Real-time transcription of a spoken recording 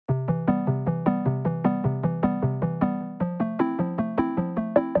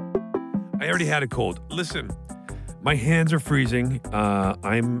I already had a cold. Listen, my hands are freezing.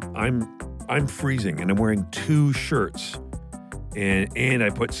 I'm freezing, and I'm wearing 2 shirts, and I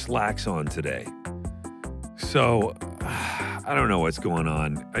put slacks on today. So I don't know what's going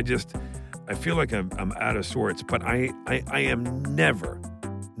on. I feel like I'm out of sorts, but I am never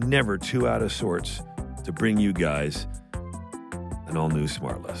too out of sorts to bring you guys an all-new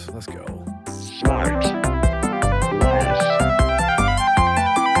SmartLess. Let's go. SmartLess.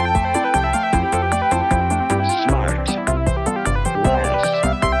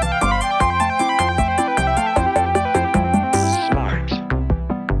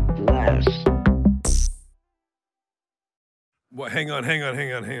 Well, hang on.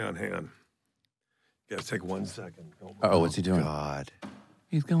 Gotta take 1 second. Oh, what's he doing? God.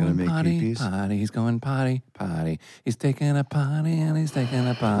 He's going potty. He's going potty. He's taking a potty and he's taking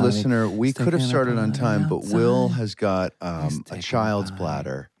a potty. Listener, we could have started on time, but Will has got a child's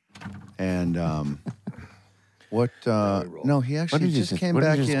bladder. And what? No, he actually just came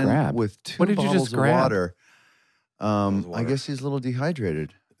back in with 2 bottles of water. I guess he's a little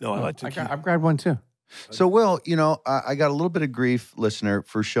dehydrated. No, I like to. I've grabbed one too. So, Will, I got a little bit of grief, listener,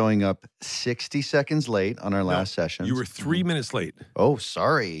 for showing up 60 seconds late on our last session. You were 3 minutes late. Oh,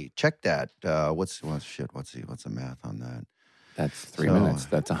 sorry. Check that. What's the math on that? That's 3 minutes.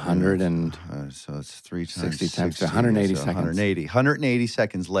 That's 100 and so it's 3 times 60 times 60, 180 so seconds. 180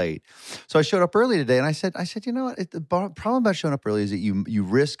 seconds late. So I showed up early today, and I said, you know what? The problem about showing up early is that you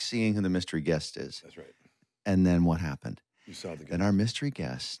risk seeing who the mystery guest is. That's right. And then what happened? You saw the guest. Then our mystery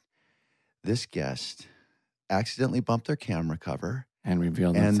guest. This guest accidentally bumped their camera cover and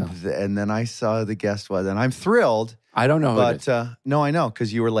revealed themselves. And then I saw the guest was, and I'm thrilled. I don't know who it is. No, I know,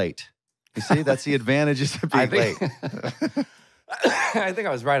 because you were late. You see, that's the advantages of being late. I think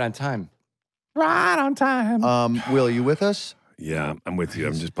I was right on time. Right on time. Will, are you with us? Yeah, I'm with you.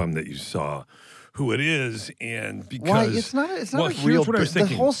 I'm just bummed that you saw who it is, and because why it's not a real. The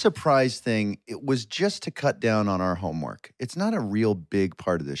whole surprise thing, it was just to cut down on our homework. It's not a real big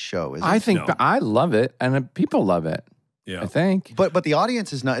part of the show, is it? I think I love it, and people love it. Yeah, I think. But the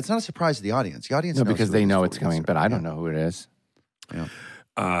audience is not. It's not a surprise to the audience. The audience knows because they know it's coming, but I don't know who it is. Yeah.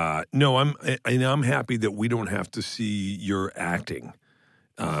 No, I'm happy that we don't have to see your acting.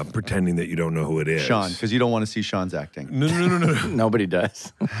 Pretending that you don't know who it is. Sean, because you don't want to see Sean's acting. No. Nobody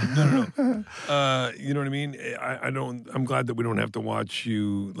does. No. You know what I mean? I'm glad that we don't have to watch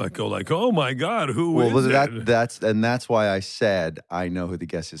you go like, oh my God, who is it? That's why I said I know who the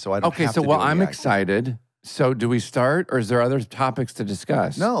guest is. So I don't have to do I'm the excited. So do we start, or is there other topics to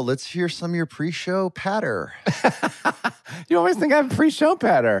discuss? No, let's hear some of your pre-show patter. You always think I have pre-show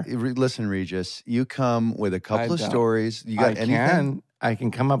patter. Listen, Regis, you come with a couple of stories. You got anything? I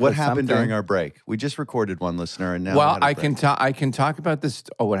can come up what with something. What happened during our break? We just recorded one, listener, and now I can talk about this.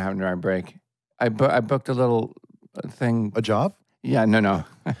 Oh, what happened during our break? I booked a little thing. A job? Yeah, no.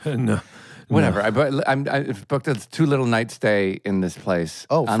 No. Whatever. I booked a 2 little night stay in this place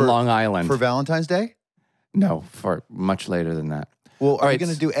on Long Island. For Valentine's Day? No, for much later than that. Well, are you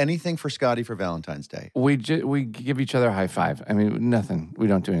going to do anything for Scotty for Valentine's Day? We give each other a high five. I mean, nothing. We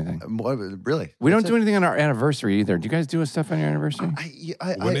don't do anything. Really? We don't do anything on our anniversary either. Do you guys do stuff on your anniversary?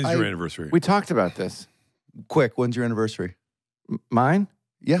 When is your anniversary? We talked about this. Quick, when's your anniversary? Mine?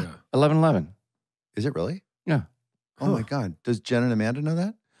 Yeah. 11/11. Is it really? Yeah. Oh, my God. Does Jen and Amanda know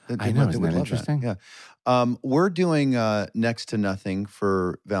that? I know. Isn't that interesting? Yeah. We're doing next to nothing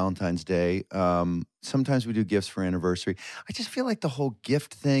for Valentine's Day. Sometimes we do gifts for anniversary. I just feel like the whole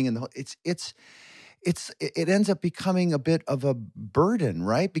gift thing and it ends up becoming a bit of a burden,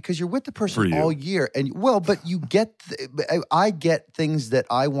 right? Because you're with the person all year, and but you get. I get things that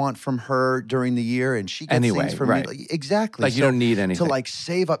I want from her during the year, and she gets things from me. Exactly. Like you don't need anything to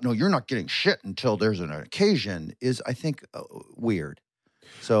save up. No, you're not getting shit until there's an occasion. Is I think weird.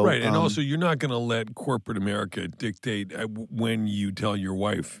 So, right, and also you're not going to let corporate America dictate when you tell your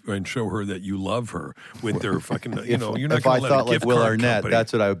wife and show her that you love her with their fucking, you're not going to let if I thought a gift like Will card Arnett, company.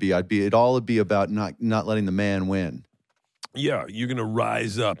 that's what I would be. It all would be about not letting the man win. Yeah, you're going to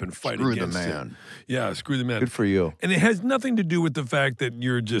rise up and fight against the man. It. Yeah, screw the man. Good for you. And it has nothing to do with the fact that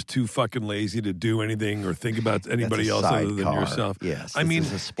you're just too fucking lazy to do anything or think about anybody else other than yourself. Yes. I mean,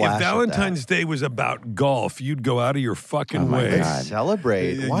 if Valentine's Day was about golf, you'd go out of your fucking way. God.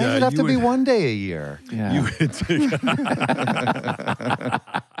 Celebrate. Why does it have to be one day a year? Yeah.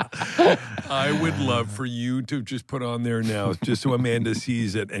 I would love for you to just put on there now, just so Amanda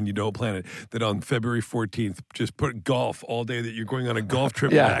sees it and you don't plan it, that on February 14th, just put golf all day, that you're going on a golf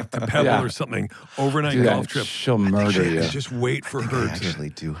trip back to Pebble or something, overnight golf trip. She'll murder you. Just wait for her I actually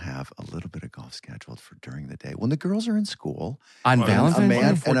do have a little bit of golf scheduled for during the day when the girls are in school. On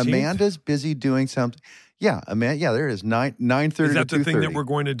Valentine's Day? And Amanda's busy doing something. Yeah, Amanda. Yeah, there it is. 9:30 to 2:30. Is that the thing that we're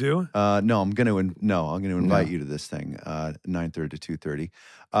going to do? No, I'm going to invite you to this thing. 9:30 to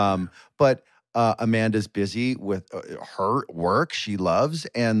 2:30. But Amanda's busy with her work she loves,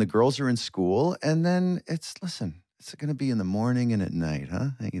 and the girls are in school. And then it's going to be in the morning and at night, huh?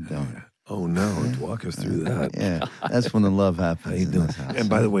 How you doing? Oh no! Walk us through that. Yeah, that's when the love happens. How you doing? And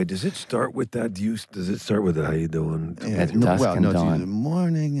by the way, does it start with that? Does it start with how you doing? Yeah, dusk and dawn. It's the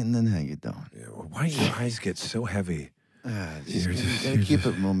morning and then how you doing? Yeah, well, why do your eyes get so heavy? You gotta keep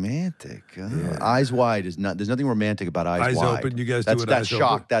it romantic. Eyes wide is not. There's nothing romantic about eyes wide. Eyes open. You guys do it. That's eyes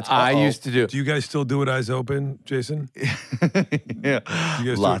shock. open? That's I used to do. Do you guys still do it eyes open, Jason? Yeah, You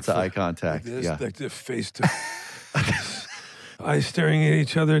guys lots do it of eye contact. Like this, Yeah, like the face to eyes staring at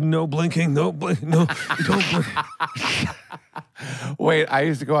each other. No blinking. No blink. No, don't blink. Wait, I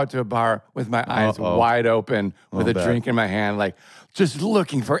used to go out to a bar with my eyes wide open with a drink in my hand, like just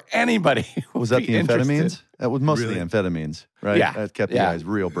looking for anybody. Was that the amphetamines? That was mostly Really? amphetamines, right? Yeah. That kept the eyes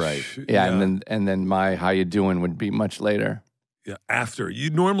real bright. Yeah, and then my how you doing would be much later. Yeah, after. You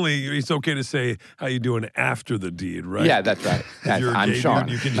normally, it's okay to say how you doing after the deed, right? Yeah, that's right. you're a I'm gay Sean.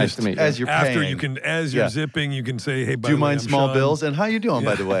 dude, you can Nice just- to meet you. As you're After paying. you can, as you're zipping, you can say, "Hey, by Do you the way, mind I'm small Sean." bills? And how you doing,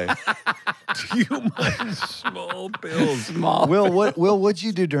 by the way? Do you mind small bills? Small. Will, what'd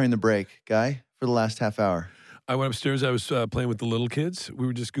you do during the break, guy, for the last half hour? I went upstairs. I was playing with the little kids. We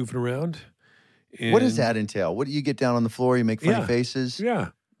were just goofing around. What does that entail? What do you get down on the floor? You make funny faces? Yeah.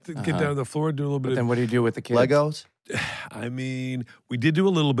 Get down on the floor, do a little bit But then what do you do with the kids? Legos? I mean, we did do a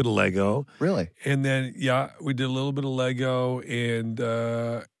little bit of Lego. Really? And then, we did a little bit of Lego and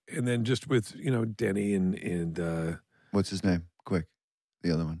then just with, Denny and What's his name? Quick.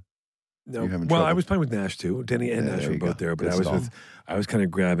 The other one. no. You're having Well, I trouble. was playing with Nash too. Denny and Yeah, Nash there were you both go. there, but Good I was kind of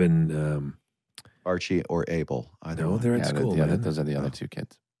grabbing, Archie or Abel. Either no, one. they're at school. man. Those are the other two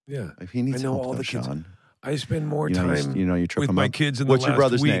kids. Yeah. If he needs I know help, all though, the kids. Sean. I spend more You time you trip with him my up. kids in What's the your last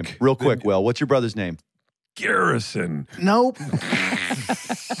brother's name? week Real than quick, Will. What's your brother's name? Garrison. Nope.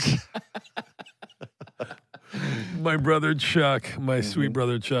 My brother Chuck, my sweet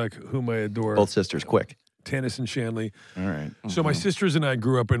brother Chuck, whom I adore. Both sisters, quick. Tennis and Shanley. All right. So my sisters and I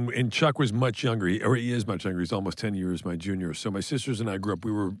grew up, and Chuck was much younger, or he is much younger. He's almost 10 years my junior. So my sisters and I grew up,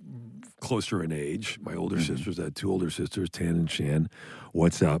 we were closer in age. My older sisters, I had two older sisters, Tan and Shan.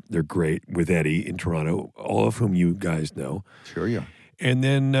 What's up? They're great with Eddie in Toronto, all of whom you guys know. Sure you are. And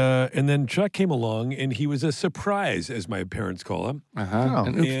then Chuck came along, and he was a surprise, as my parents call him. Uh-huh.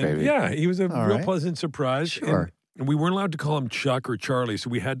 An oops, And, baby. yeah, he was a All real right. pleasant surprise. Sure. And we weren't allowed to call him Chuck or Charlie, so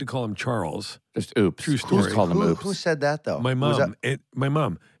we had to call him Charles. Just oops. True story. Who's called them oops? Who said that, though? My Who was mom. that? My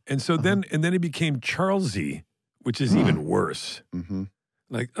mom. And so then he became Charlesy, which is even worse. Mhm.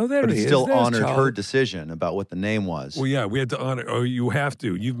 Like, oh, there But he it is. still There's honored Charles. her decision about what the name was. Well, yeah, we had to honor. Oh, you have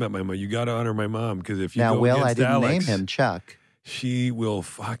to. You've met my mom. You got to honor my mom because if you Now, go Will, against I didn't Alex, name him Chuck. she will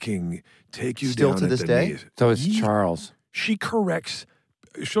fucking take you Still down to at this the day? knees. So it's Ye- Charles. She corrects.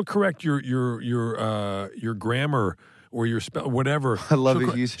 She'll correct your grammar or your spell, whatever. I love She'll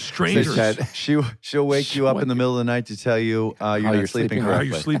it. You strangers. said- She'll wake you up in the middle of the night to tell you you're not you're sleeping sleeping How correctly.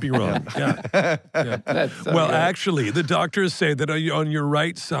 you're sleeping wrong. Yeah. Yeah. That's so Well, good. actually, the doctors say that on your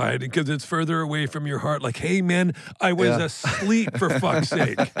right side, because it's further away from your heart, like, hey, man, I was Yeah. asleep, for fuck's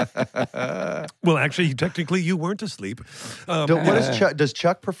sake. Well, actually, technically, you weren't asleep. Does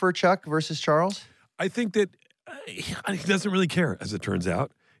Chuck prefer Chuck versus Charles? I think that he doesn't really care, as it turns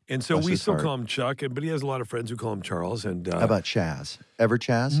out. And so Bless we his still heart. call him Chuck, but he has a lot of friends who call him Charles. And How about Chaz? Ever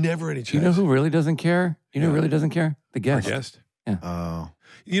Chaz? never any chance. You know who really doesn't care? You know who really doesn't care? The Our guest. guest? Oh.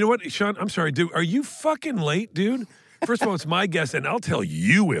 You know what, Sean? I'm sorry, dude. Are you fucking late, dude? First of all, it's my guest, and I'll tell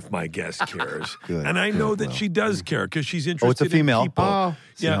you if my guest cares. Good, and I know good, that Will. she does care because she's interested. Oh, it's a female? In people. Oh.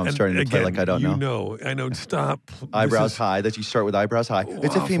 See how I'm starting to play like I don't know? You know, I know. Stop. Eyebrows This is high. That you start with eyebrows high.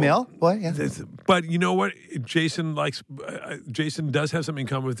 It's a awful. female. What? Yeah. But you know what? Jason does have something in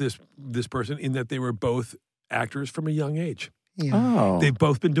common with this person in that they were both actors from a young age. Yeah. Oh. They've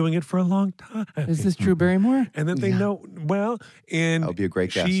both been doing it for a long time. Is this Drew Barrymore? And then they know well, and That would be a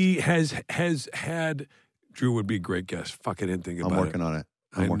great guest. She has had Drew would be a great guest. Fuck, I didn't think about it. I'm working on it.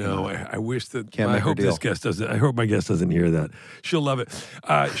 I know. I wish that. Can't I make her hope this deal. guest doesn't. I hope my guest doesn't hear that. She'll love it.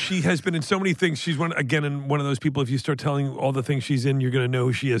 She has been in so many things. She's one of those people. If you start telling all the things she's in, you're going to know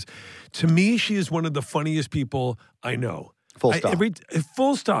who she is. To me, she is one of the funniest people I know. Full stop.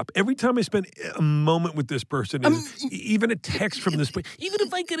 Full stop. Every time I spend a moment with this person, even a text from this person, even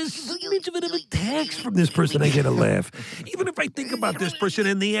if I get a smidge of a text from this person, I get a laugh. Even if I think about this person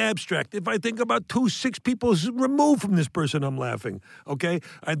in the abstract, if I think about 6 people removed from this person, I'm laughing. Okay?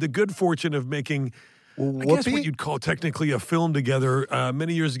 I had the good fortune of making, I guess what you'd call technically a film together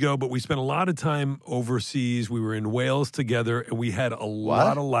many years ago, but we spent a lot of time overseas. We were in Wales together, and we had a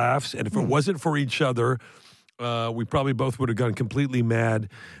lot of laughs. And if it wasn't for each other, we probably both would have gone completely mad.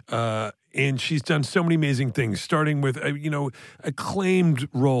 And she's done so many amazing things, starting with, acclaimed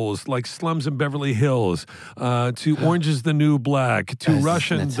roles like Slums in Beverly Hills, to Orange is the New Black, to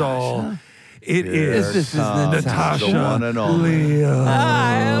Russian Doll. It is Natasha the one and only. Lyonne.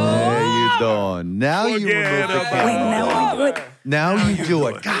 How you doing? Now you remove the camera. Now you do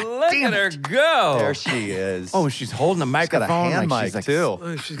it. God Look at her go. There she is. Oh, she's holding a microphone. She's got a hand like mic,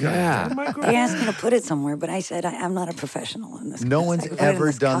 too. She's got a microphone. He asked me to put it somewhere, but I said I'm not a professional in this. No one's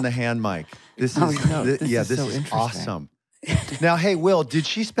ever done the hand mic. This is this is awesome. Now, hey, Will, did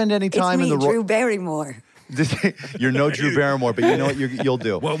she spend any time in the Drew Barrymore. You're no Drew Barrymore, but you know what you'll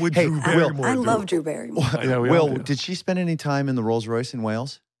do. What would Drew Barrymore I do? love Drew Barrymore. Will, did she spend any time in the Rolls Royce in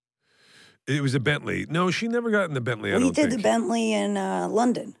Wales? It was a Bentley. No, she never got in the Bentley. We did the Bentley in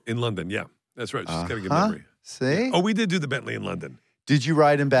London. In London, yeah, that's right. She's got a good memory. See? Oh, we did do the Bentley in London. Did you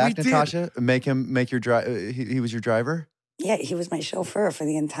ride him back, We Natasha? Make your drive? He was your driver. Yeah, he was my chauffeur for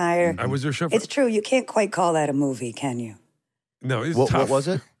the entire. I was their chauffeur. It's true. You can't quite call that a movie, can you? No, it's What tough. was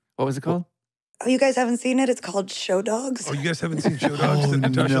it? What was it called? Oh, you guys haven't seen it? It's called Show Dogs. Oh, you guys haven't seen Show Dogs? Oh,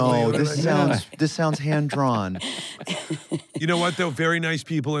 Natasha no, Lyonne? this sounds hand drawn. You know what though? Very nice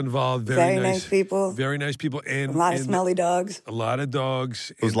people involved. Very nice people. Very nice people, and A lot of smelly dogs. A lot of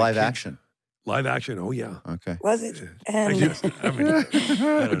dogs. It was live action. Live action. Oh yeah. Okay. Was it? I And guess. I mean, I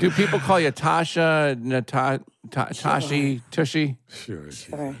don't Do know. people call you Tasha, Tashi, Tushy? Sure.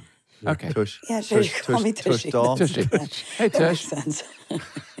 sure. Okay. Tush. Yeah, sure. You call me Tush Tushy. doll. Tushy. Hey, That makes Tush. sense.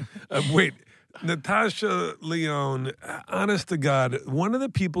 Wait. Natasha Lyonne, honest to God, one of the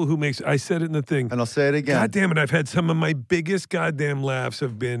people who makes, I said it in the thing. And I'll say it again. God damn it, I've had some of my biggest goddamn laughs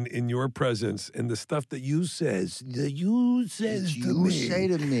have been in your presence and the stuff that you say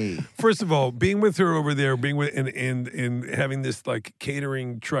to me. First of all, being with her over there, being with and having this like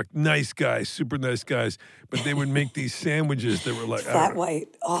catering truck, nice guys, super nice guys, but they would make these sandwiches that were like Flat white.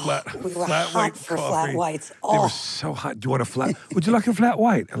 Oh, we were flat hot white for coffee. flat whites. They Oh, were so hot. Do you want a flat? Would you like a flat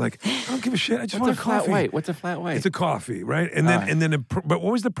white? I'm like, I don't give a shit. I just What's want a flat coffee. white? What's a flat white? It's a coffee, right? And then but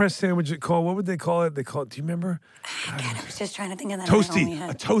what was the press sandwich called? What would they call it? They call it. Do you remember? God, I was just trying to think of that. Toasty. I only had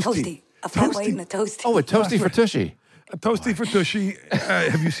A toasty. A flat Toasty. white and a toasty. Oh, a toasty for Tushy. A Toasty for Tushy.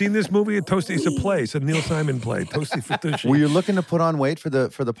 Have you seen this movie? A Toasty. It's a play. It's a Neil Simon play. Toasty for Tushy. Were you looking to put on weight for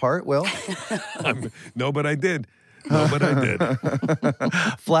the part, Will? No, but I did. No, but I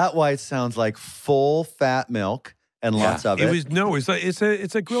did. Flat white sounds like full fat milk and lots of it.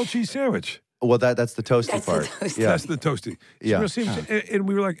 It's a grilled cheese sandwich. Well, that's the toasty That's the part. toasty. Yeah. That's the Toasty. Yeah. And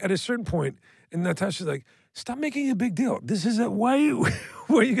we were like, at a certain point, and Natasha's like, stop making a big deal. This is why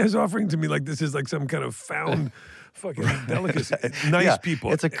are you guys offering to me like this is like some kind of found fucking delicacy? Nice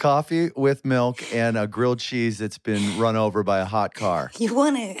people. It's a coffee with milk and a grilled cheese that's been run over by a hot car. You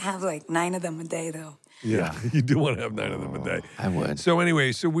want to have like 9 of them a day, though. Yeah, you do want to have 9 of them a day. I would. So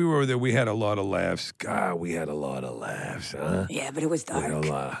anyway, we were there. We had a lot of laughs. God, we had a lot of laughs, huh? Yeah, but it was We had dark. a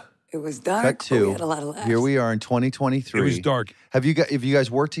lot. It was dark. Cut but to, we had a lot of laughs. here we are in 2023. It was dark. Have you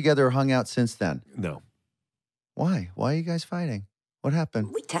guys worked together or hung out since then? No. Why? Why are you guys fighting? What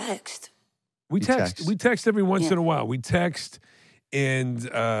happened? We text. We You text. text. We text every once Yeah. in a while. We text and Do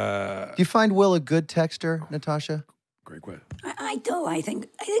you find Will a good texter, Natasha? great question. I do. I think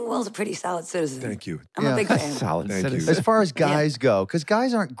Will's a pretty solid citizen. Thank you. I'm Yeah. a big fan. Solid Thank you. citizen. As far as guys go, because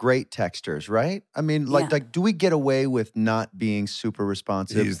guys aren't great texters, right? I mean, Yeah. like, do we get away with not being super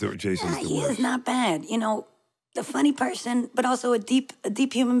responsive? Jason's Yeah, the he worst. is not bad. You know, the funny person, but also a deep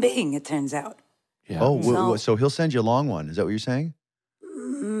human being. It turns out. Yeah. Oh, So- so he'll send you a long one. Is that what you're saying?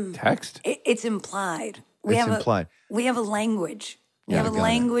 Text? It's implied. It's implied. We have a language. We Yeah, have a got it.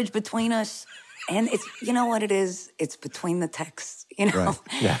 language between us, and it's you know what it is. It's between the texts. You know, Right.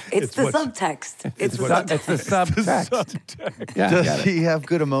 Yeah. it's the what's- subtext. It's the It's the subtext. subtext. Yeah. Does got it. he have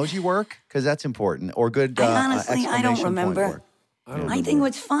good emoji work? Because that's important. Or good I honestly, I don't exclamation point remember. work. I think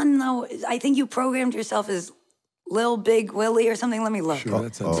what's fun though is I think you programmed yourself as Lil Big Willie or something. Let me look. Sure,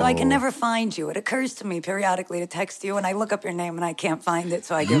 that sounds So I can never find you. It occurs to me periodically to text you, and I look up your name and I can't find it.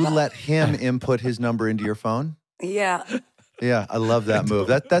 So I give You up. let him input his number into your phone? Yeah. Yeah, I love that move.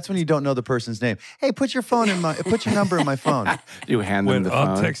 That's when you don't know the person's name. Hey, put your number in my phone. You hand them the phone.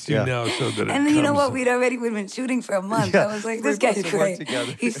 I'll text you now so that And then you know what? We'd been shooting for a month. Yeah. I was like, We're this guy's supposed to work great.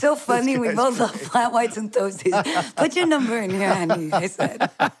 together. He's so funny. We both love flat whites and toasties. Put your number in here, honey, I said.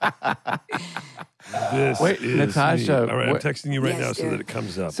 Wait, Natasha. All right, I'm texting you right Yes, now so dear. that it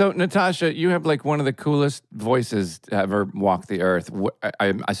comes up. So, Natasha, you have like one of the coolest voices to ever walk the earth.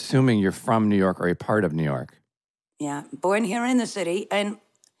 I'm assuming you're from New York or a part of New York. Yeah, born here in the city, and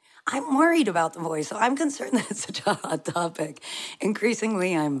I'm worried about the voice. So I'm concerned that it's such a hot topic.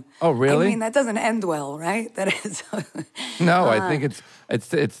 Increasingly, I'm. Oh, really? I mean, that doesn't end well, right? That is. No, I think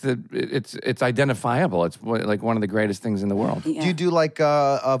it's identifiable. It's like one of the greatest things in the world. Yeah. Do you do like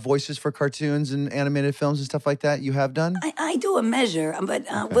voices for cartoons and animated films and stuff like that? You have done? I do a measure, but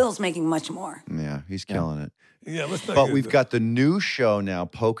Will's making much more. Yeah, he's killing it. Yeah, let's not. But we've got the new show now,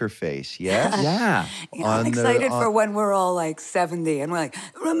 Poker Face. Yes. Yeah. I'm excited for when we're all like 70 and we're like,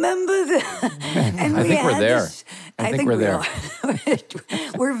 remember that? And I think we're there. I think we're there.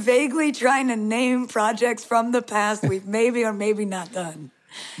 are. We're vaguely trying to name projects from the past we've maybe or maybe not done.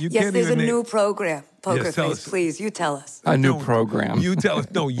 Yes, there's a new program. Poker tell Face, us. please, you tell us. A new program. You tell us.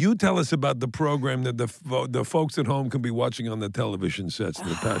 No, you tell us about the program that the folks at home can be watching on the television sets.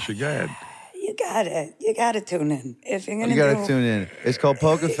 Natasha, go ahead. You got it. You got to tune in. If you're gonna You got to tune in. It's called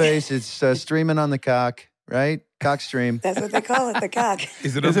Poker Face. It's streaming on the cock, right? Cock stream. That's what they call it, the cock.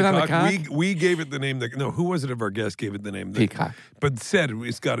 Is it on the cock? We gave it the name. Who was it of our guest gave it the name? Peacock. But said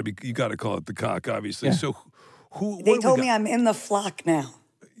it's got to be. You got to call it the cock, obviously. Yeah. So who? They told me I'm in the flock now.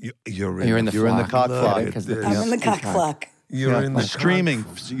 You're in the cock flock. I'm in the cock flock. You're in the streaming.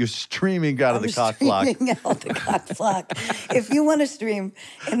 You're streaming out of the cock flock. Streaming out the cock flock. If you want to stream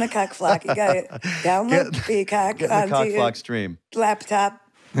in the cock flock, you got to download Peacock Get the onto cock your flock stream. laptop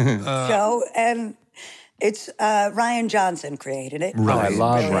show, and it's Ryan Johnson created it. I love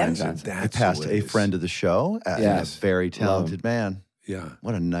Brilliant. Ryan Johnson. I passed a friend of the show. Yes. A very talented man. Yeah.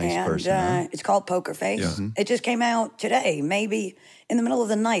 What a nice And person. Huh? it's called Poker Face. Yeah. It just came out today, maybe in the middle of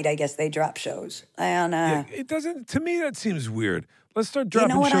the night. I guess they drop shows, and Yeah, it doesn't. To me, that seems weird. Let's start you dropping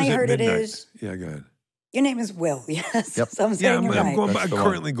know what shows I heard at it midnight. is? Yeah, go ahead. Your name is Will, yes. Yep. So I'm saying you're right. I'm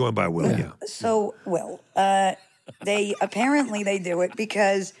currently going by Will. Yeah. So, Will, they apparently they do it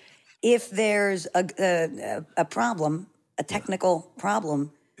because if there's a problem, a technical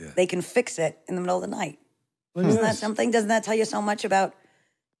problem, they can fix it in the middle of the night. Isn't that something? Doesn't that tell you so much about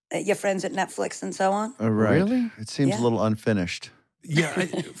your friends at Netflix and so on? Right. Really? It seems Yeah. a little unfinished. Yeah.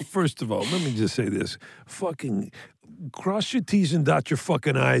 First of all, let me just say this: fucking cross your T's and dot your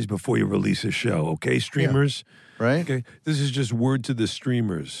fucking I's before you release a show, okay, streamers? Right? Okay, this is just word to the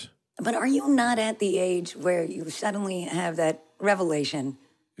streamers. But are you not at the age where you suddenly have that revelation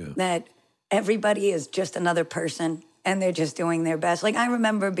that everybody is just another person and they're just doing their best? Like, I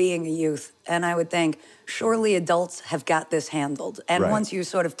remember being a youth and I would think, surely adults have got this handled. And Right. once you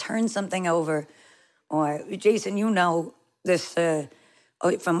sort of turn something over, or Jason, you know this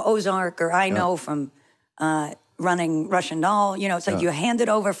from Ozark, or I know from running Russian Doll, you know, it's like you hand it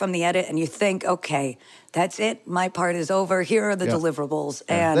over from the edit and you think, okay, that's it. My part is over. Here are the deliverables.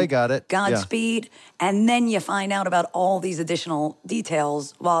 And they got it. Godspeed. And then you find out about all these additional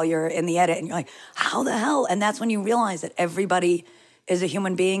details while you're in the edit and you're like, how the hell? And that's when you realize that everybody is a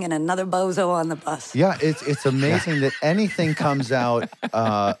human being and another bozo on the bus. Yeah, it's amazing that anything comes out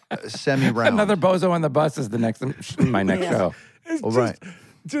semi-round. Another bozo on the bus is my next show. It's Well, right.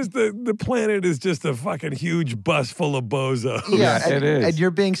 Just the planet is just a fucking huge bus full of bozos. Yeah, it is. And you're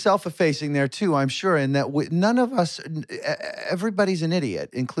being self-effacing there too, I'm sure, in that none of us, everybody's an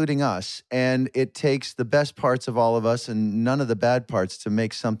idiot, including us. And it takes the best parts of all of us and none of the bad parts to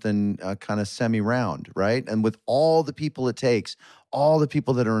make something kind of semi-round, right? And with all the people it takes, all the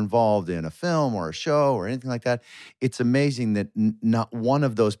people that are involved in a film or a show or anything like that, it's amazing that not one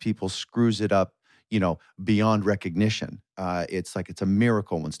of those people screws it up, you know, beyond recognition. It's like it's a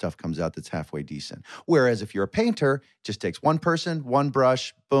miracle when stuff comes out that's halfway decent. Whereas if you're a painter, it just takes one person, one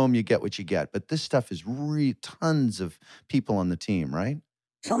brush, boom, you get what you get. But this stuff is tons of people on the team, right?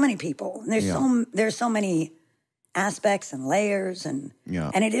 So many people. And there's so many aspects and layers, and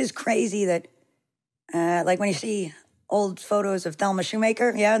it is crazy that like when you see old photos of Thelma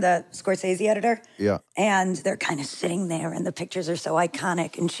Shoemaker, the Scorsese editor. Yeah. And they're kind of sitting there and the pictures are so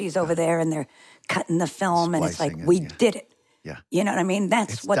iconic and she's over there and they're cutting the film and it's like, Splicing it, we yeah. did it. Yeah. You know what I mean?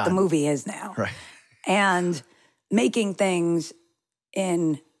 That's It's what the done. movie is now. Right. And making things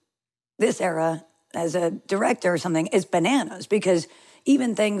in this era as a director or something is bananas, because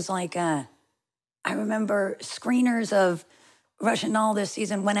even things like, I remember screeners of Russian Doll this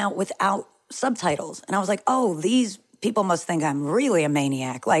season went out without subtitles. And I was like, oh, these people must think I'm really a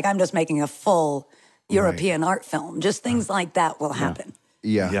maniac. Like I'm just making a full European art film. Just things like that will happen.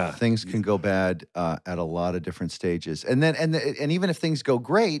 Yeah, things can go bad at a lot of different stages, and then and even if things go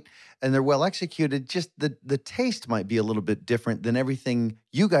great and they're well executed, just the taste might be a little bit different than everything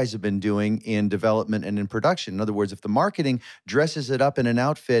you guys have been doing in development and in production. In other words, if the marketing dresses it up in an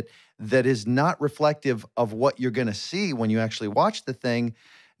outfit that is not reflective of what you're going to see when you actually watch the thing,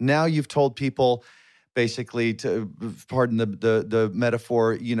 now you've told people. Basically, to pardon the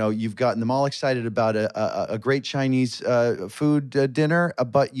metaphor, you've gotten them all excited about a great Chinese food dinner,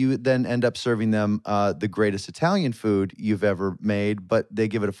 but you then end up serving them the greatest Italian food you've ever made, but they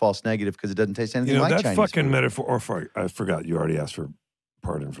give it a false negative because it doesn't taste anything like that Chinese fucking food. metaphor. I forgot you already asked for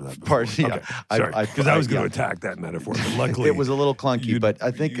pardon for that. Pardon, yeah. Okay, sorry, because I was going to attack that metaphor, but luckily it was a little clunky. But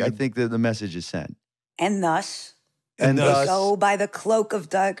I think that the message is sent. And thus. And they go by the cloak of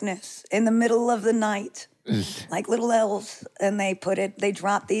darkness in the middle of the night, like little elves, and they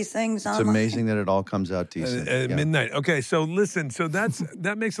drop these things on. It's amazing that it all comes out decent. At midnight. Okay, so listen,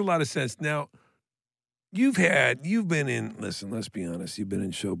 that makes a lot of sense. Now, you've been in, let's be honest, you've been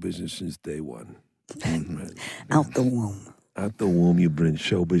in show business since day one. Out the womb. Out the womb, you've been in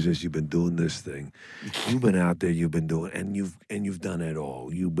show business. You've been doing this thing. You've been out there. You've been doing, and you've done it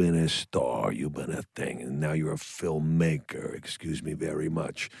all. You've been a star. You've been a thing, and now you're a filmmaker. Excuse me very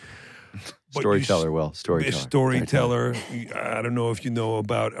much. Storyteller. Storyteller. I don't know if you know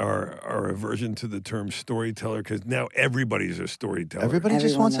about our aversion to the term storyteller, because now everybody's a storyteller. Everybody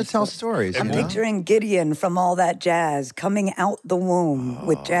just wants to tell stories. I'm picturing Gideon from All That Jazz coming out the womb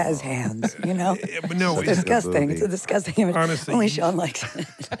with jazz hands, But no, it's disgusting. It's a disgusting image. Honestly, only Sean likes it.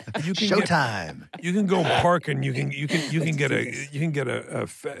 Showtime. You can go park and you can get a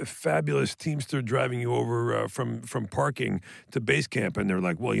fabulous teamster driving you over from parking to base camp, and they're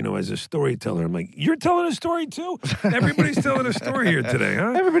like, well, as a storyteller, I'm like, you're telling a story too? Everybody's telling a story here today,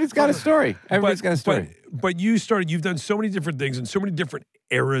 huh? Everybody's got a story. Everybody's got a story. But you've done so many different things in so many different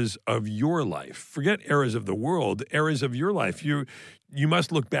eras of your life. Forget eras of the world, eras of your life. You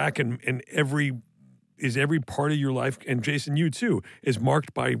must look back and every part of your life, and Jason, you too, is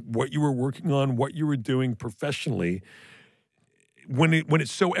marked by what you were working on, what you were doing professionally. When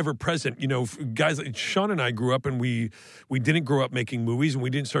it's so ever present, guys like Sean and I grew up, and we didn't grow up making movies, and we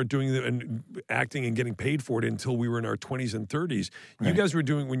didn't start doing and acting and getting paid for it until we were in our 20s and 30s. Right. You guys were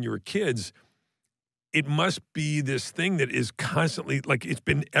doing when you were kids. It must be this thing that is constantly, like, it's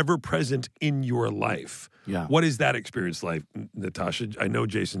been ever present in your life. Yeah. What is that experience like, Natasha? I know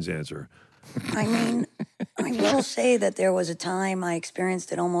Jason's answer. I mean, I will say that there was a time I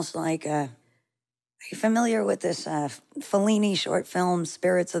experienced it almost like are you familiar with this Fellini short film,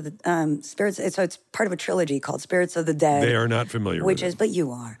 Spirits? So it's part of a trilogy called Spirits of the Dead. They are not familiar with it. But you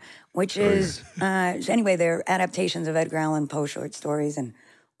are. Anyway, they're adaptations of Edgar Allan Poe short stories, and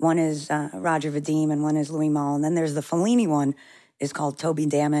one is Roger Vadim and one is Louis Malle. And then there's the Fellini one, is called Toby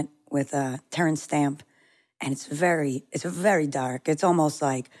Dammit with Terrence Stamp. And it's very dark. It's almost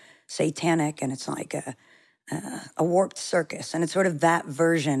like satanic, and it's like a warped circus. And it's sort of that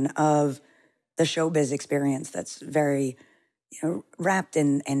version of the showbiz experience that's very, wrapped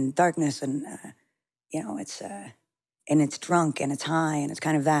in darkness, and it's drunk and it's high and it's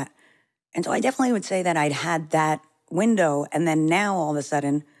kind of that. And so I definitely would say that I'd had that window, and then now all of a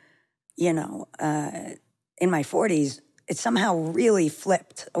sudden, in my 40s, it's somehow really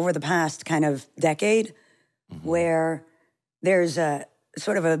flipped over the past kind of decade, where there's a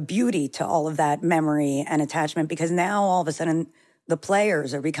sort of a beauty to all of that memory and attachment, because now all of a sudden the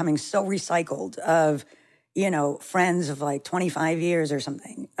players are becoming so recycled of, friends of like 25 years or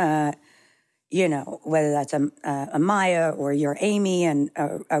something, whether that's a Maya or your Amy and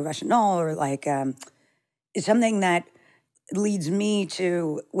a Russian doll, or like something that leads me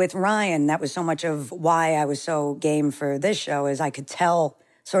to, with Ryan, that was so much of why I was so game for this show, is I could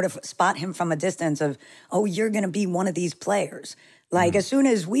sort of spot him from a distance of, oh, you're going to be one of these players. Like, as soon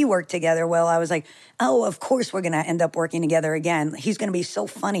as we worked together, I was like, oh, of course we're going to end up working together again. He's going to be so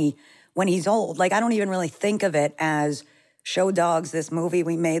funny when he's old. Like, I don't even really think of it as Show Dogs, this movie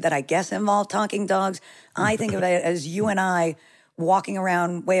we made that I guess involved talking dogs. I think of it as you and I walking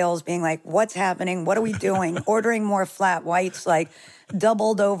around Wales being like, what's happening? What are we doing? Ordering more flat whites, like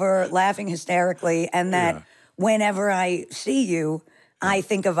doubled over, laughing hysterically. And that whenever I see you, I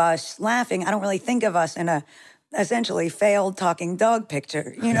think of us laughing. I don't really think of us in a essentially failed talking dog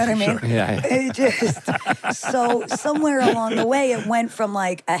picture. You know what I mean? Sure. Yeah. It just, so somewhere along the way, it went from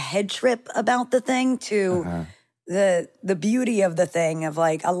like a head trip about the thing to the beauty of the thing, of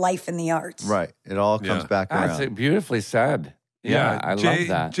like a life in the arts. Right. It all comes back around. It's beautifully said. Yeah, I Jay, love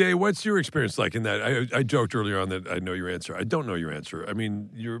that. Jay, what's your experience like in that? I joked earlier on that I know your answer. I don't know your answer. I mean,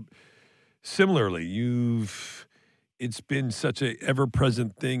 it's been such a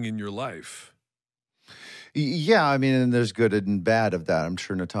ever-present thing in your life. Yeah, I mean, and there's good and bad of that. I'm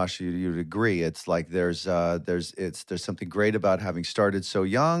sure Natasha, you'd agree. It's like there's something great about having started so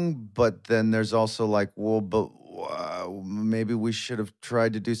young, but then there's also like, well, but maybe we should have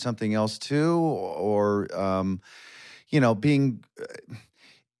tried to do something else too, or being.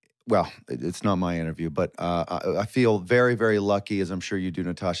 Well, it's not my interview, but I feel very, very lucky, as I'm sure you do,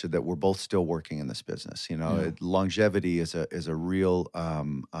 Natasha, that we're both still working in this business. Longevity is a real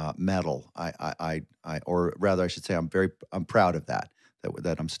medal. Or rather, I should say, I'm proud of that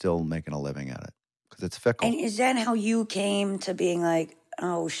I'm still making a living at it because it's fickle. And is that how you came to being like,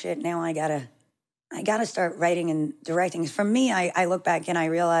 oh shit, now I gotta start writing and directing? For me, I look back and I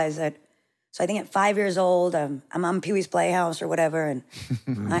realize that. So I think at 5 years old, I'm on Pee-wee's Playhouse or whatever, and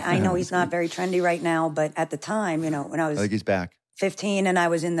I know he's not very trendy right now, but at the time, when I was I think he's back. 15 and I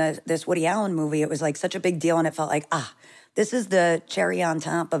was in this Woody Allen movie, it was like such a big deal, and it felt like, this is the cherry on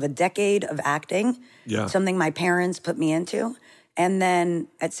top of a decade of acting, something my parents put me into. And then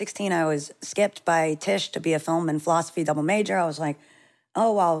at 16, I was skipped by Tish to be a film and philosophy double major. I was like,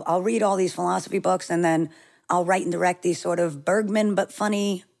 oh, I'll read all these philosophy books, and then I'll write and direct these sort of Bergman but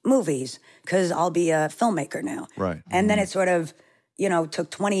funny movies because I'll be a filmmaker now. Right. And then it sort of,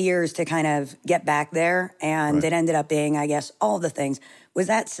 took 20 years to kind of get back there. And it ended up being, I guess, all the things. Was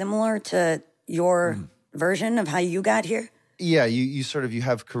that similar to your version of how you got here? Yeah, you sort of, you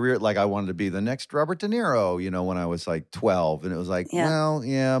have career, like I wanted to be the next Robert De Niro, when I was like 12. And it was like,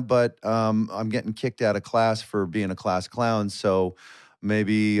 but I'm getting kicked out of class for being a class clown. So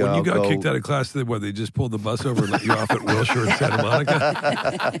maybe when you got kicked out of class, they just pulled the bus over and let you off at Wilshire in Santa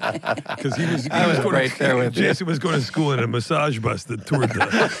Monica? Because he was going right there with Jason was going to school in a massage bus that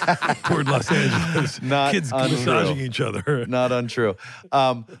toured Los Angeles. Not kids untrue. massaging each other. Not untrue.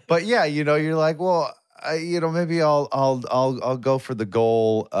 But yeah, you're like, well, maybe I'll go for the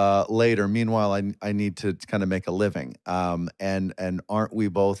goal later. Meanwhile, I need to kind of make a living. And aren't we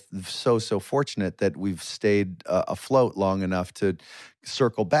both so fortunate that we've stayed afloat long enough to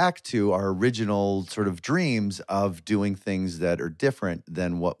circle back to our original sort of dreams of doing things that are different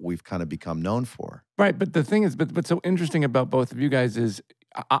than what we've kind of become known for. Right, but the thing is, but so interesting about both of you guys is,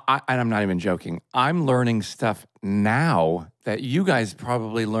 and I'm not even joking, I'm learning stuff now that you guys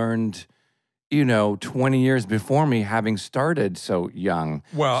probably learned 20 years before me, having started so young.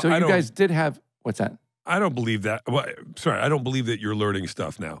 Well, so you guys did have, what's that? I don't believe that. Well, sorry, I don't believe that you're learning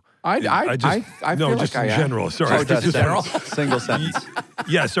stuff now. I no, feel just like in I general. Sorry, Oh, just in general? Single sentence.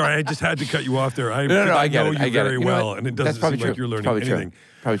 Yeah, sorry, I just had to cut you off there. I get know it. you very well, and it doesn't seem like you're learning anything.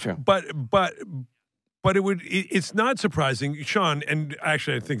 Probably true. But it's not surprising, Sean. And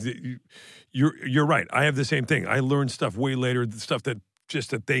actually, I think that you're right. I have the same thing. I learned stuff way later, the stuff that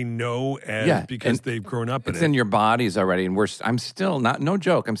they know because they've grown up in it. It's in your bodies already, and I'm still no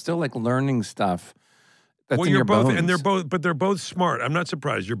joke. I'm still like learning stuff. That's in your bones. And they're both smart. I'm not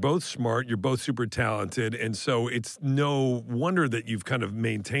surprised. You're both smart. You're both super talented, and so it's no wonder that you've kind of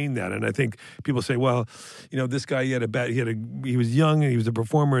maintained that. And I think people say, well, this guy he was young and he was a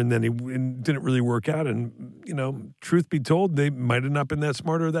performer, and then it didn't really work out. And truth be told, they might have not been that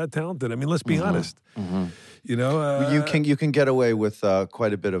smart or that talented. I mean, let's be honest. Mm-hmm. You can get away with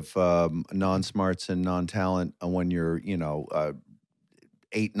quite a bit of non-smarts and non-talent when you're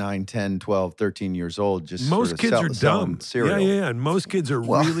 8, 9, 10, 12, 13 years old. Just most kids are dumb. Cereal. Yeah. And most kids are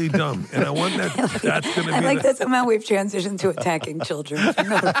really dumb. And I want that's going to be. I like that somehow we've transitioned to attacking children.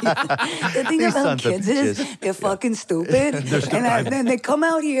 The thing about kids is they're fucking stupid. And then they come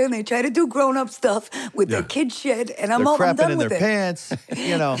out here and they try to do grown-up stuff with their kid shit. And I'm crapping in with their it. pants.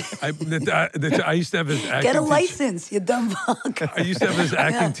 I used to have this acting Get a license, you dumb fuck. I used to have this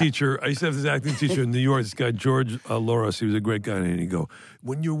acting teacher. In New York, this guy, George Loros. He was a great guy. And he'd go,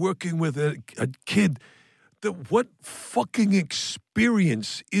 when you're working with a kid, what fucking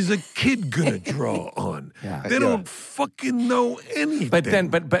experience is a kid gonna draw on? They don't fucking know anything.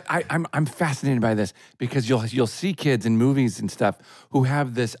 But I'm fascinated by this because you'll see kids in movies and stuff who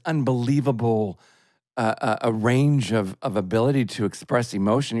have this unbelievable a range of ability to express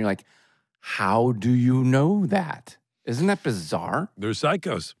emotion. You're like, how do you know that? Isn't that bizarre? They're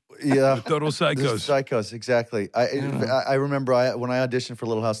psychos. Yeah, total psychos. Psychos, exactly. I remember when I auditioned for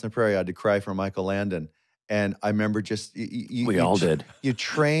Little House on the Prairie, I had to cry for Michael Landon, and I remember just we all did. You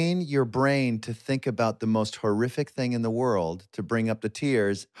train your brain to think about the most horrific thing in the world to bring up the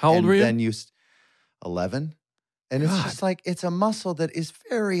tears. How old were you? Then 11, and it's just like it's a muscle that is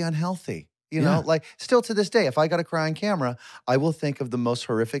very unhealthy. You know, like still to this day, if I got a cry on camera, I will think of the most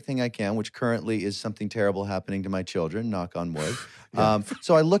horrific thing I can, which currently is something terrible happening to my children, knock on wood.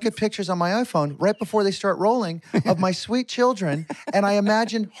 So I look at pictures on my iPhone right before they start rolling of my sweet children, and I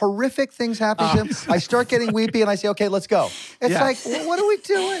imagine horrific things happening to them. I start getting weepy, and I say, okay, let's go. It's like, what are we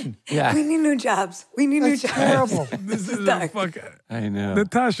doing? Yeah. We need new jobs. We need new jobs. Terrible. This is a fuck. I know.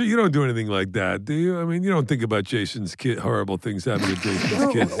 Natasha, you don't do anything like that, do you? I mean, you don't think about Jason's kid, horrible things happening to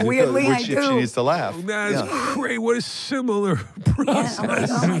Jason's kids. Weirdly, I She do. needs to laugh. That's great. What a similar process. Yeah, I'm like,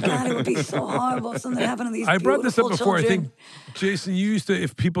 oh my God, it would be so horrible if something happened to these I brought this up beautiful before. children. I think, Jason, you used to,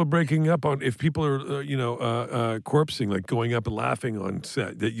 if people are breaking up on, if people are, corpsing, like going up and laughing on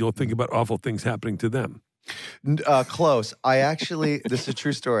set, that you'll think about awful things happening to them. Close. I actually, this is a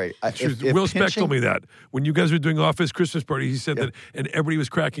true story. Will Speck told me that. When you guys were doing Office Christmas Party, he said that, and everybody was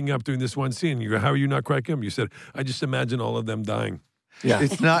cracking up during this one scene. You go, how are you not cracking up? You said, I just imagine all of them dying. Yeah.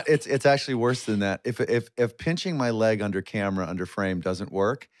 It's not. It's actually worse than that. If pinching my leg under camera, under frame doesn't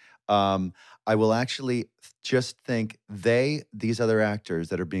work, I will actually just think these other actors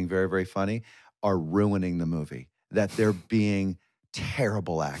that are being very, very funny are ruining the movie. That they're being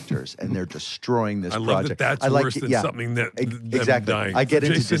terrible actors and they're destroying this I love project. that that's worse than something that exactly. dying. I get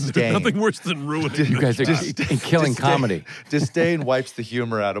into Jason, disdain. Nothing worse than ruining. You guys are killing comedy. Disdain wipes the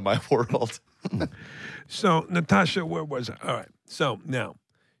humor out of my world. So, Natasha, where was I? All right. So, now,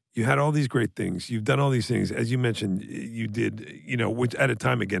 you had all these great things. You've done all these things. As you mentioned, you did, which at a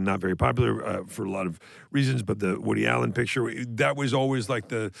time, again, not very popular for a lot of reasons, but the Woody Allen picture, that was always like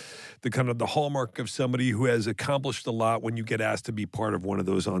the kind of the hallmark of somebody who has accomplished a lot. When you get asked to be part of one of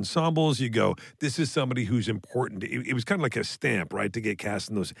those ensembles, you go, this is somebody who's important. It was kind of like a stamp, right, to get cast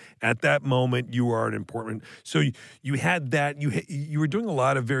in those. At that moment, you are an important. So you had that. You were doing a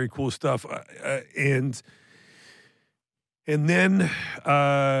lot of very cool stuff. And then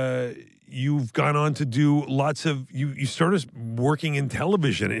you've gone on to do lots of, you started working in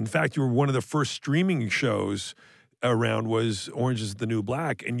television. In fact, you were one of the first streaming shows around was Orange is the New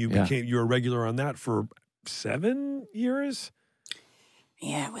Black. And you're a regular on that for 7 years?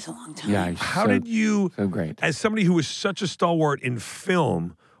 Yeah, it was a long time. Yeah. How did you, so great. as somebody who was such a stalwart in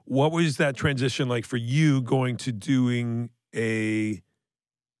film, what was that transition like for you going to doing in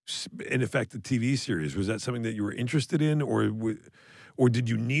effect, the TV series? Was that something that you were interested in, or did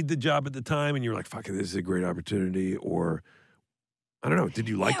you need the job at the time and you were like, fuck it, this is a great opportunity? Or, I don't know, did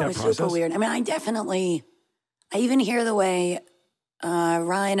you like that process? It was super weird. I mean, I even hear the way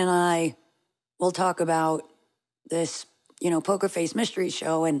Ryan and I will talk about this, Poker Face Mystery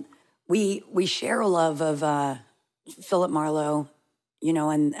Show, and we share a love of Philip Marlowe,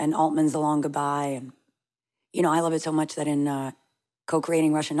 and Altman's The Long Goodbye, and, I love it so much that in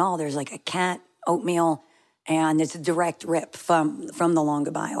Co-Creating Russian Doll, there's like a cat, oatmeal, and it's a direct rip from The Long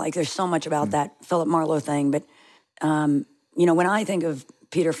Goodbye. Like, there's so much about that Philip Marlowe thing. But, when I think of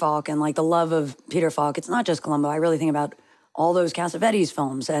Peter Falk and like the love of Peter Falk, it's not just Columbo. I really think about all those Cassavetes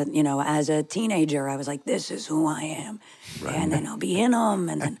films that, as a teenager, I was like, this is who I am. Right. And then I'll be in them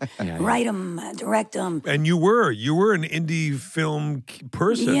and then write them, direct them. And you were an indie film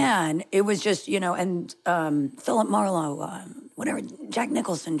person. Yeah, and it was just, and Philip Marlowe, whatever, Jack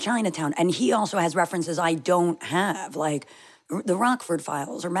Nicholson, Chinatown. And he also has references I don't have, like the Rockford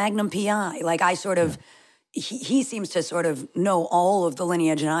Files or Magnum P.I. Like I sort of, he seems to sort of know all of the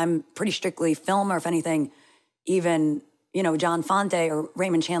lineage, and I'm pretty strictly film, or if anything, even, John Fonte or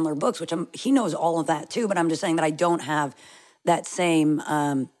Raymond Chandler books, which he knows all of that too, but I'm just saying that I don't have that same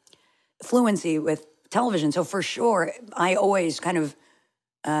fluency with television. So for sure, I always kind of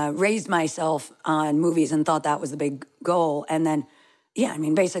raised myself on movies and thought that was the big goal. And then,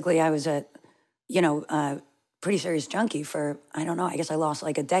 basically I was a, pretty serious junkie for, I don't know, I guess I lost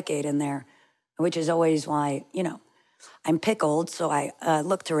like a decade in there, which is always why, I'm pickled, so I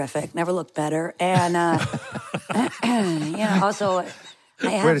look terrific, never looked better. And, also I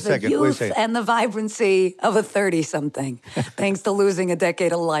have the youth and the vibrancy of a 30-something, thanks to losing a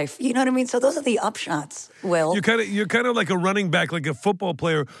decade of life. You know what I mean? So those are the upshots, Will. You're kind of like a running back, like a football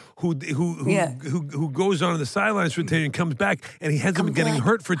player who goes on the sidelines for 10 years and comes back, and he hasn't been getting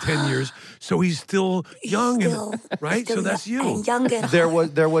hurt for 10 years, so he's still young, right? So that's you. And young and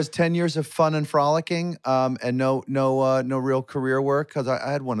There was 10 years of fun and frolicking, and no real career work, because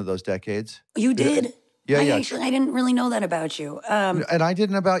I had one of those decades. You did? Yeah, Actually, I didn't really know that about you. And I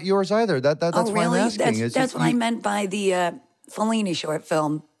didn't about yours either. That's why I'm asking. That's what I meant by the Fellini short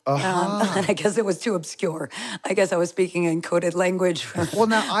film. And I guess it was too obscure. I guess I was speaking in coded language for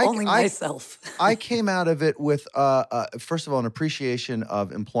only myself. I came out of it with, first of all, an appreciation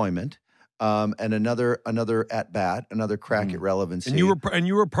of employment. and another at bat, another crack at relevancy. And you were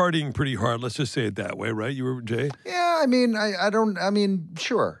partying pretty hard. Let's just say it that way, right? You were, Jay? Yeah, I mean,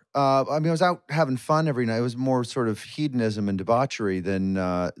 sure. I was out having fun every night. It was more sort of hedonism and debauchery than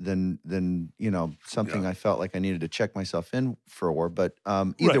something I felt like I needed to check myself in for. But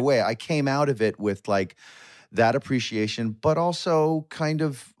either way, I came out of it with like that appreciation, but also kind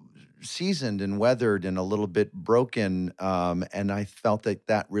of seasoned and weathered and a little bit broken. And I felt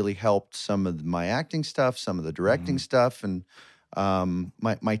that really helped some of my acting stuff, some of the directing stuff, and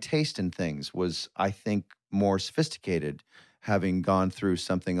my taste in things was, I think, more sophisticated, having gone through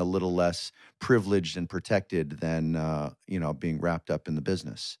something a little less privileged and protected than being wrapped up in the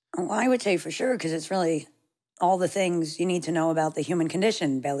business. Well, I would say for sure, because it's really all the things you need to know about the human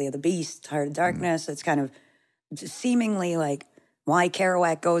condition: belly of the beast, heart of darkness. It's kind of seemingly like why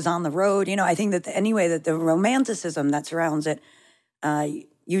Kerouac goes on the road. I think that that the romanticism that surrounds it,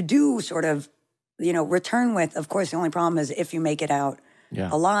 you do sort of, return with. Of course, the only problem is if you make it out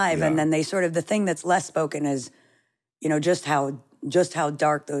alive. Yeah. And then they sort of, the thing that's less spoken is, just how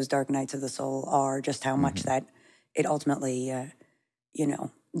dark those dark nights of the soul are, just how much that it ultimately,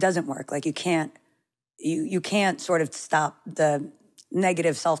 doesn't work. Like you can't sort of stop the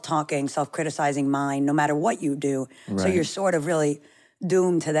negative self-talking, self-criticizing mind, no matter what you do. Right. So you're sort of really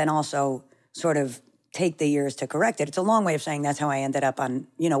doomed to then also sort of take the years to correct it. It's a long way of saying that's how I ended up on,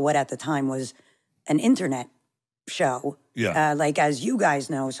 what at the time was an internet show. Yeah. Like, as you guys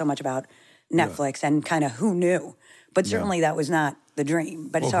know so much about Netflix and kind of who knew. But certainly that was not the dream.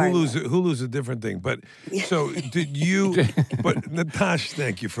 But sorry. Hulu's a different thing. But so did you, but Natasha,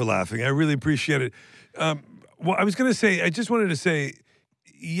 thank you for laughing. I really appreciate it. Well, I was going to say, I just wanted to say,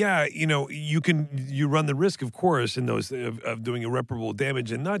 yeah, you run the risk, of course, in those of doing irreparable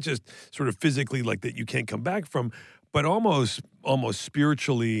damage, and not just sort of physically, like that you can't come back from, but almost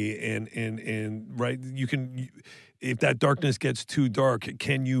spiritually and right. You can, if that darkness gets too dark,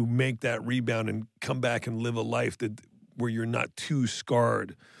 can you make that rebound and come back and live a life where you're not too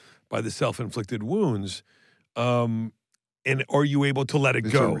scarred by the self-inflicted wounds? And are you able to let it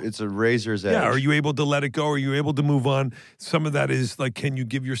go? It's a razor's edge. Yeah, are you able to let it go? Are you able to move on? Some of that is like, can you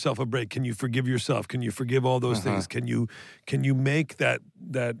give yourself a break? Can you forgive yourself? Can you forgive all those things? Can you make that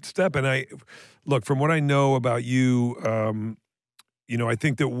step? And look, from what I know about you, I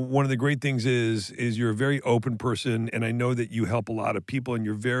think that one of the great things is you're a very open person, and I know that you help a lot of people, and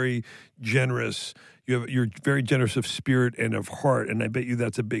you're very generous. You're very generous of spirit and of heart, and I bet you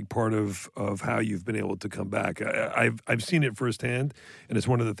that's a big part of how you've been able to come back. I've seen it firsthand, and it's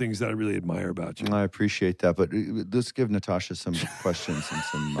one of the things that I really admire about you. I appreciate that, but let's give Natasha some questions and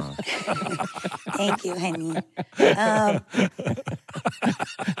some. Thank you, honey.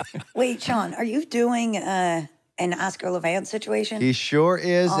 Wait, Sean, are you doing an Oscar Levant situation? He sure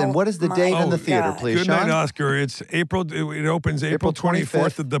is. And what is the date in the theater, please, Good Sean? night, Oscar. It's April. It opens April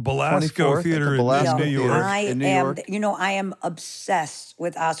 24th at the Belasco Theater in New York. I am obsessed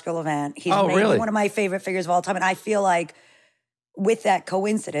with Oscar Levant. He's really? One of my favorite figures of all time. And I feel like with that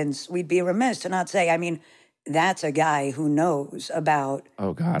coincidence, we'd be remiss to not say, that's a guy who knows about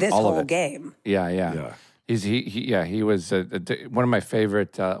this whole game. Yeah. He was one of my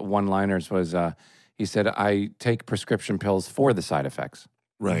favorite one-liners was he said, "I take prescription pills for the side effects."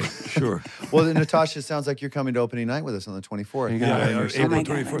 Right, sure. Well, then, Natasha, it sounds like you're coming to opening night with us on the 24th. April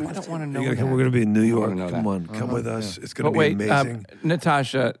 24th. I don't want to know. We're going to be in New York. Come on, come with us. It's going to be amazing.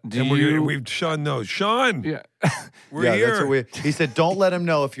 Natasha, Sean knows. Sean! Yeah. We're here. That's what he said, don't let him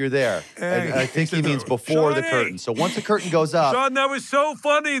know if you're there. I think he means before the curtain. So once the curtain goes up. Sean, that was so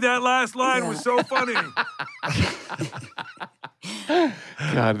funny. That last line was so funny.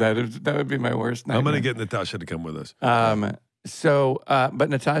 God, that would be my worst nightmare. I'm going to get Natasha to come with us. But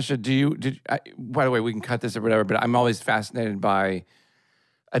Natasha, by the way, we can cut this or whatever, but I'm always fascinated by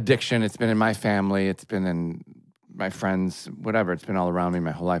addiction. It's been in my family. It's been in my friends, whatever. It's been all around me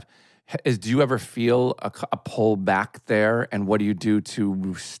my whole life. Do you ever feel a pull back there? And what do you do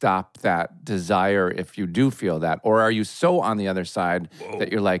to stop that desire if you do feel that? Or are you so on the other side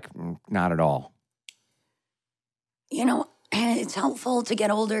that you're like, not at all? It's helpful to get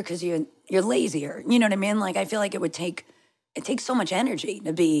older because you're lazier. You know what I mean? Like, I feel like it takes so much energy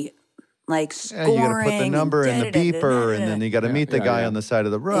to be like scoring. You got to put the number in the beeper, and then you got to meet the guy on the side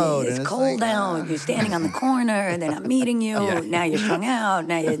of the road. It's cold out. You're standing on the corner. They're not meeting you. Now you're strung out.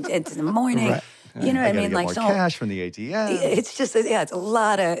 Now it's in the morning. Right. You know what I mean? Like, more cash from the ATM. It's just, it's a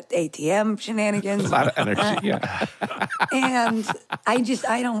lot of ATM shenanigans. A lot of energy, yeah. And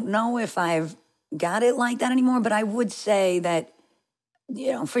I don't know if I've got it like that anymore, but I would say that,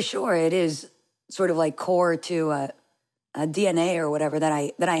 for sure it is sort of like core to DNA or whatever that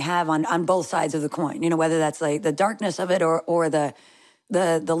I have on both sides of the coin. You know, whether that's like the darkness of it or the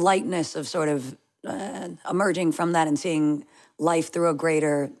lightness of sort of emerging from that and seeing life through a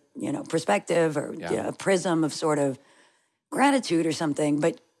greater, you know, perspective or you know, a prism of sort of gratitude or something.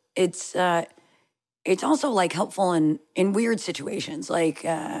 But it's also like helpful in weird situations. Like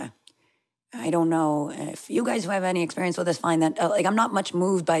I don't know if you guys who have any experience with this find that like I'm not much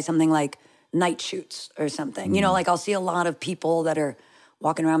moved by something like night shoots or something. You know, like I'll see a lot of people that are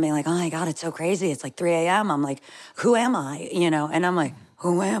walking around being like, oh my God, it's so crazy. It's like 3 a.m. I'm like, who am I? You know, and I'm like,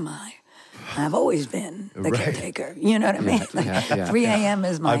 who am I? I've always been the caretaker. You know what I mean? Like 3 a.m.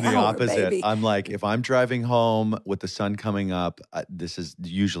 is my I'm the hour, opposite. baby. I'm like, if I'm driving home with the sun coming up, this is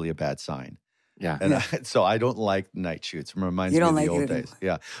usually a bad sign. Yeah. And so I don't like night shoots. It reminds me of the old days. anymore.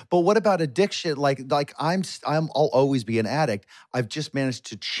 Yeah. But what about addiction? Like I'll always be an addict. I've just managed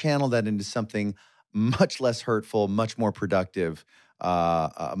to channel that into something much less hurtful, much more productive,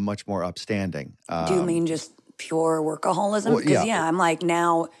 much more upstanding. Do you mean just pure workaholism? Because I'm like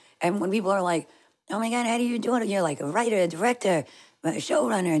now, and when people are like, oh my God, how do you do it? You're like a writer, a director, a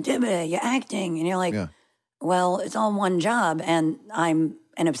showrunner, you're acting. And you're like, well, it's all one job and I'm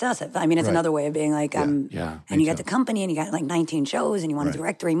an obsessive. I mean, it's another way of being like, and you got the company and you got like 19 shows and you want to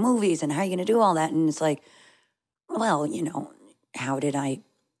direct 3 movies and how are you going to do all that? And it's like, well, you know, how did I,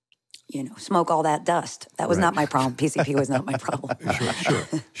 you know, smoke all that dust? That was not my problem. PCP was not my problem.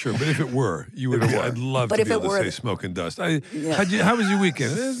 Sure. But if it were, you would. I'd love to be able to say smoke and dust. How was your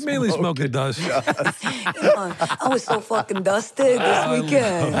weekend? It was mainly smoke and dust. I was so fucking dusted this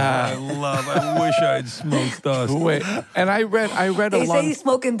weekend. I wish I'd smoked dust. Wait, and I read They say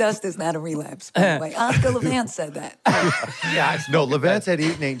smoking dust is not a relapse. By the way, Oscar Levant said that. No, Levant said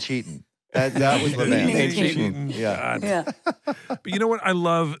eating ain't cheating. That was Levant. Cheating. Yeah. But you know what I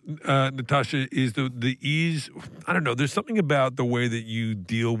love, Natasha, is the ease. I don't know. There's something about the way that you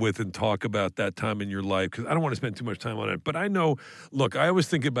deal with and talk about that time in your life, because I don't want to spend too much time on it. But I know, look, I always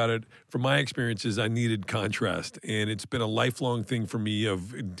think about it from my experiences. I needed contrast. And it's been a lifelong thing for me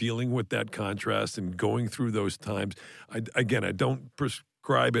of dealing with that contrast and going through those times. I don't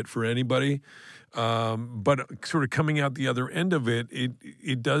prescribe it for anybody. But sort of coming out the other end of it,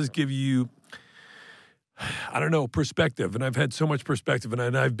 it does give you, I don't know, perspective. And I've had so much perspective,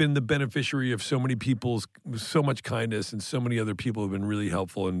 and I've been the beneficiary of so many people's, so much kindness, and so many other people have been really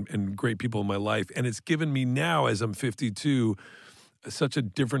helpful and great people in my life. And it's given me now, as I'm 52, such a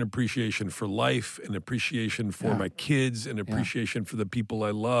different appreciation for life, an appreciation for my kids, an appreciation for the people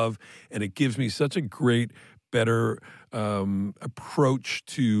I love. And it gives me such a great, better approach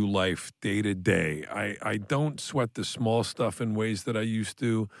to life day to day. I don't sweat the small stuff in ways that I used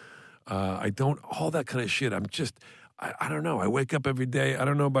to. I don't, all that kind of shit. I'm just, I don't know. I wake up every day. I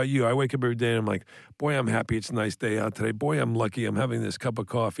don't know about you. I wake up every day and I'm like, boy, I'm happy it's a nice day out today. Boy, I'm lucky I'm having this cup of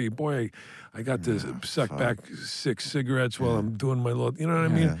coffee. Boy, I got to suck back 6 cigarettes while I'm doing my little, you know what I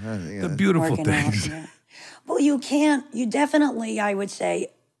mean? The beautiful Working things. out, Well, you definitely, I would say,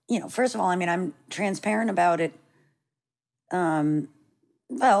 you know, first of all, I mean, I'm transparent about it.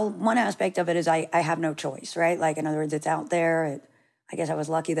 Well, one aspect of it is I have no choice, right? Like, in other words, it's out there. I guess I was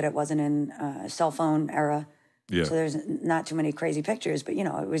lucky that it wasn't in a cell phone era. Yeah. So there's not too many crazy pictures, but, you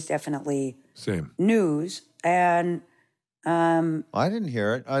know, it was definitely news. And I didn't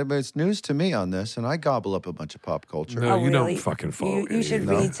hear it. It's news to me on this, and I gobble up a bunch of pop culture. No, you really? don't fucking follow You should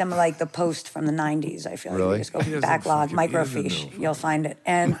read some of like the Post from the 90s, I feel like. You just go backlog, microfiche, you'll find it.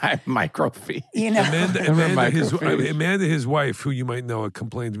 And microfiche. You know. Amanda, his wife, who you might know,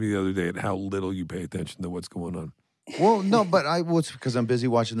 complained to me the other day at how little you pay attention to what's going on. Well, no, but it's because I'm busy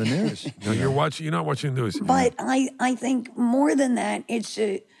watching the news. No, you're not watching the news. But I think more than that,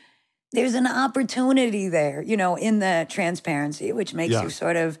 there's an opportunity there, you know, in the transparency, which makes you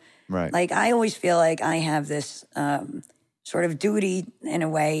sort of like, I always feel like I have this sort of duty in a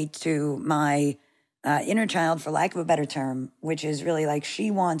way to my inner child, for lack of a better term, which is really like she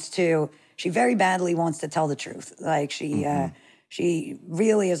very badly wants to tell the truth. Like she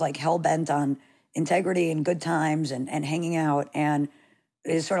really is like hell-bent on integrity and good times and hanging out, and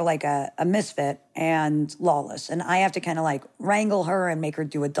is sort of like a misfit and lawless. And I have to kind of like wrangle her and make her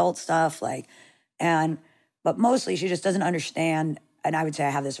do adult stuff. But mostly she just doesn't understand. And I would say I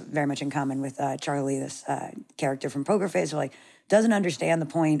have this very much in common with Charlie, this character from Poker Face, who like doesn't understand the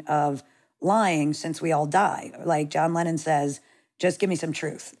point of lying since we all die. Like John Lennon says, just give me some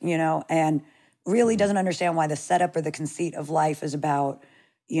truth, you know, and really doesn't understand why the setup or the conceit of life is about,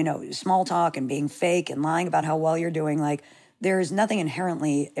 you know, small talk and being fake and lying about how well you're doing. Like, there's nothing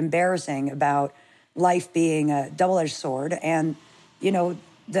inherently embarrassing about life being a double-edged sword. And, you know,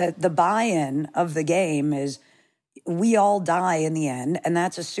 the buy-in of the game is we all die in the end, and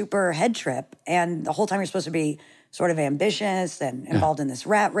that's a super head trip. And the whole time you're supposed to be sort of ambitious and involved in this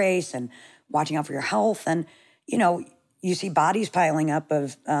rat race and watching out for your health. And, you know, you see bodies piling up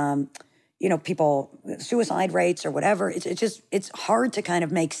of, you know, people, suicide rates or whatever. It's hard to kind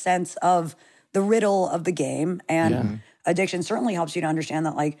of make sense of the riddle of the game. And addiction certainly helps you to understand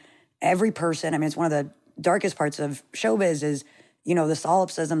that, like, every person, I mean, it's one of the darkest parts of showbiz is, you know, the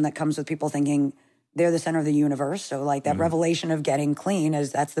solipsism that comes with people thinking they're the center of the universe. So, like, that revelation of getting clean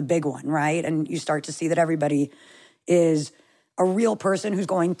that's the big one, right? And you start to see that everybody is a real person who's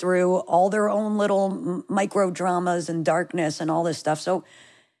going through all their own little micro dramas and darkness and all this stuff. So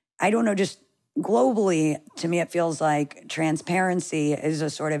I don't know, just globally, to me, it feels like transparency is a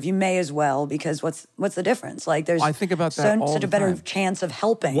sort of, you may as well, because what's the difference? Like, there's I think about that such a better chance of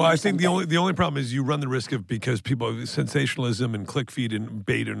helping. Well, I think the only problem is you run the risk of, because people, sensationalism and click feed and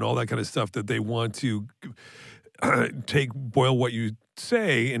bait and all that kind of stuff, that they want to boil what you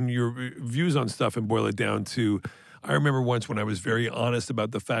say and your views on stuff and boil it down to. I remember once when I was very honest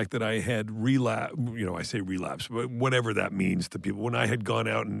about the fact that I had relapse, you know, I say relapse, but whatever that means to people. When I had gone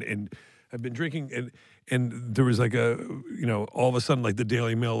out and I've been drinking and there was like a, you know, all of a sudden, like the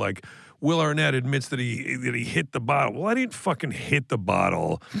Daily Mail, like, Will Arnett admits that he hit the bottle. Well, I didn't fucking hit the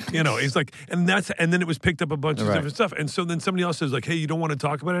bottle. You know, it's like, and then it was picked up a bunch of different stuff. And so then somebody else says, like, hey, you don't want to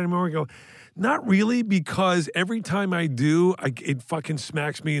talk about it anymore? I go, not really, because every time I do, it fucking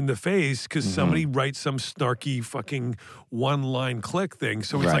smacks me in the face because somebody writes some snarky fucking one-line click thing.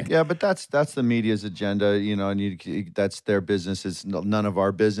 So it's like, yeah, but that's the media's agenda, you know, and that's their business. It's none of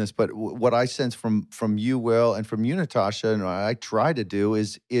our business. But what I sense from you, Will, and from you, Natasha, and what I try to do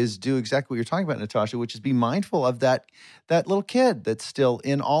is do exactly what you're talking about, Natasha, which is be mindful of that little kid that's still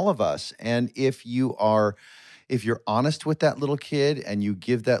in all of us. And if you're honest with that little kid and you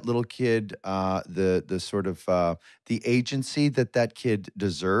give that little kid the sort of the agency that kid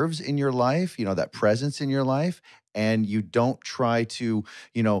deserves in your life, you know, that presence in your life, and you don't try to,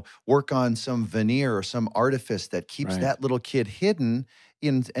 you know, work on some veneer or some artifice that keeps that little kid hidden,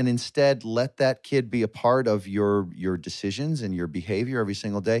 and instead let that kid be a part of your decisions and your behavior every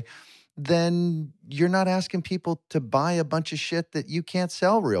single day, then you're not asking people to buy a bunch of shit that you can't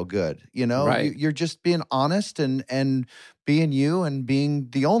sell real good. You know, you're just being honest and being you and being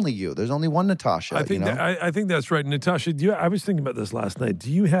the only you. There's only one Natasha. I think I think that's right. Natasha, I was thinking about this last night.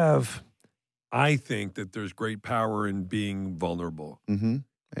 I think that there's great power in being vulnerable. Mm-hmm.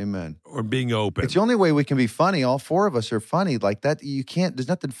 Amen. Or being open. It's the only way we can be funny. All four of us are funny. Like that, you can't, there's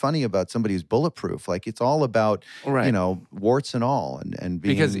nothing funny about somebody who's bulletproof. Like, it's all about, you know, warts and all and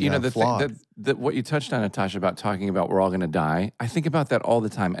being because, you know, the flawed. thing that what you touched on, Natasha, about talking about we're all going to die. I think about that all the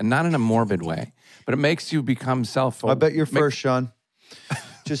time, and not in a morbid way, but it makes you become self-aware. I bet you're first, Sean.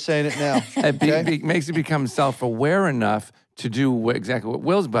 Just saying it now. It makes you become self-aware enough to do exactly what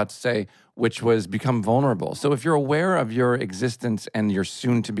Will's about to say, which was become vulnerable. So if you're aware of your existence and your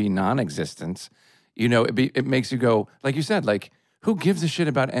soon-to-be non-existence, you know, it makes you go, like you said, like, who gives a shit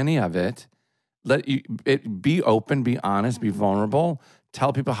about any of it? Be open, be honest, be vulnerable.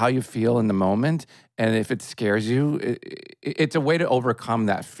 Tell people how you feel in the moment. And if it scares you, it's a way to overcome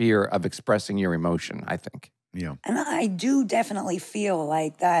that fear of expressing your emotion, I think. Yeah. And I do definitely feel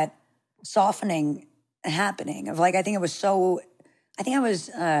like that softening happening of, like, I was so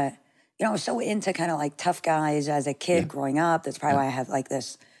into kind of like tough guys as a kid growing up. That's probably why I have like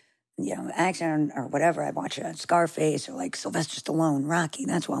this, you know, accent or whatever. I watch Scarface or like Sylvester Stallone, Rocky.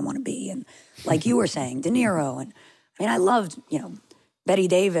 That's what I want to be. And like you were saying, De Niro. And I mean, I loved, you know, Betty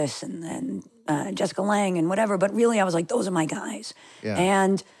Davis and Jessica Lange and whatever. But really, I was like, those are my guys. Yeah.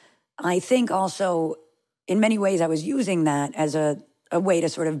 And I think also in many ways I was using that as a way to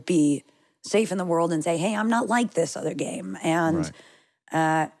sort of be safe in the world and say, hey, I'm not like this other game. And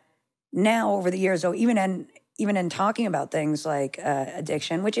now over the years, though, even in talking about things like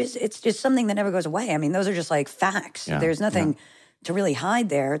addiction, which it's just something that never goes away. I mean, those are just like facts. Yeah. There's nothing to really hide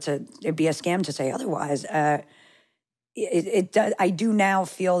there. It'd be a scam to say otherwise. I do now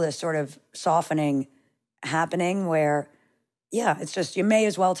feel this sort of softening happening where, yeah, it's just, you may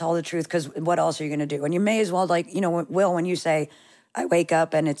as well tell the truth, because what else are you going to do? And you may as well, like, you know, Will, when you say, I wake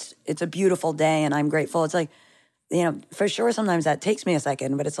up and it's a beautiful day and I'm grateful, it's like, you know, for sure sometimes that takes me a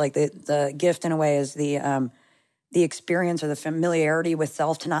second, but it's like the gift in a way is the experience or the familiarity with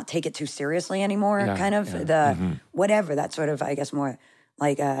self to not take it too seriously anymore, whatever, that sort of, I guess, more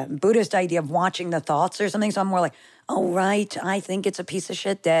like a Buddhist idea of watching the thoughts or something. So I'm more like, oh, right, I think it's a piece of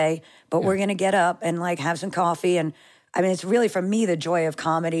shit day, but we're going to get up and like have some coffee. And I mean, it's really for me the joy of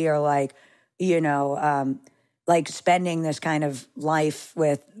comedy, or like, you know, like spending this kind of life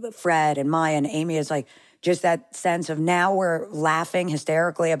with Fred and Maya and Amy is like just that sense of now we're laughing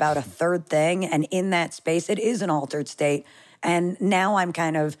hysterically about a third thing. And in that space, it is an altered state. And now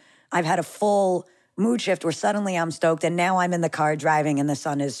I've had a full mood shift where suddenly I'm stoked. And now I'm in the car driving and the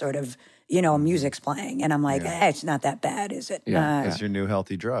sun is sort of, music's playing. And I'm like, it's not that bad, is it? Yeah. It's your new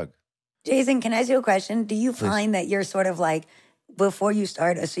healthy drug. Jason, can I ask you a question? Do you find that you're sort of like, before you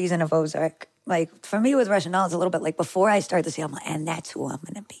start a season of Ozark, like for me with Russian doll, it's a little bit like before I start the season, I'm like, and that's who I'm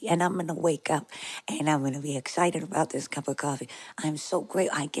going to be. And I'm going to wake up and I'm going to be excited about this cup of coffee. I'm so great.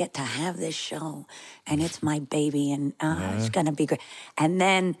 I get to have this show and it's my baby and it's going to be great. And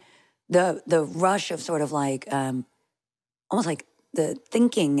then the rush of sort of like, almost like the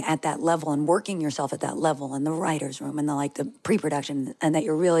thinking at that level and working yourself at that level in the writer's room and the pre-production, and that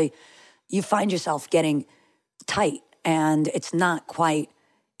you find yourself getting tight and it's not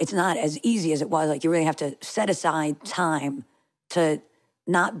as easy as it was. Like you really have to set aside time to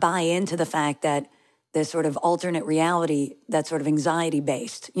not buy into the fact that this sort of alternate reality that's sort of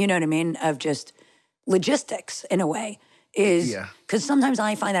anxiety-based, you know what I mean, of just logistics in a way is, because sometimes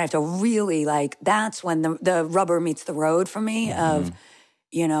I find that I have to really that's when the rubber meets the road for me of,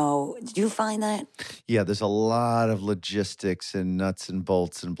 do you find that? Yeah, there's a lot of logistics and nuts and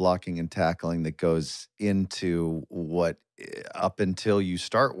bolts and blocking and tackling that goes into what up until you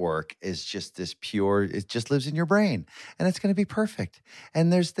start work is just this pure, it just lives in your brain and it's going to be perfect.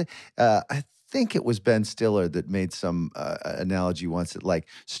 And there's I think it was Ben Stiller that made some analogy once that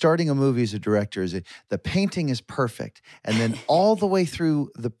starting a movie as a director is the painting is perfect. And then all the way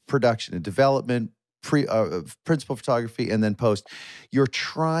through the production and development, principal photography and then post, you're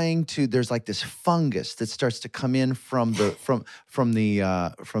trying to, there's this fungus that starts to come in from the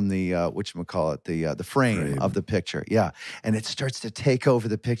whatchamacallit, the frame of the picture. Yeah. And it starts to take over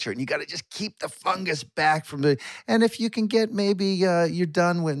the picture and you got to just keep the fungus back from and if you can get maybe you're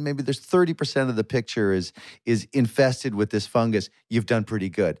done when maybe there's 30% of the picture is infested with this fungus, you've done pretty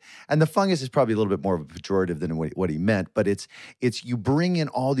good. And the fungus is probably a little bit more of a pejorative than what he meant, but it's you bring in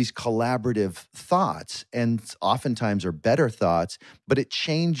all these collaborative thoughts, and oftentimes are better thoughts, but it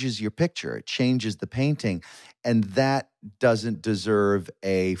changes your picture. It changes the painting. And that doesn't deserve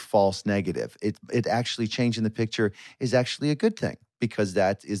a false negative. It actually changing the picture is actually a good thing because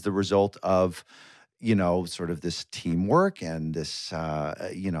that is the result of, sort of this teamwork and this,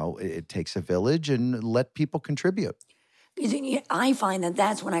 it takes a village and let people contribute. I find that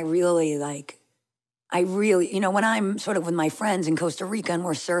that's when I really when I'm sort of with my friends in Costa Rica and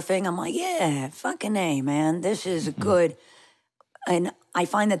we're surfing, I'm like, yeah, fucking A, man, this is good. And I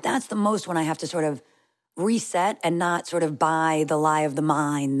find that that's the most when I have to sort of reset and not sort of buy the lie of the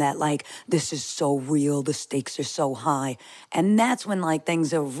mind that this is so real, the stakes are so high. And that's when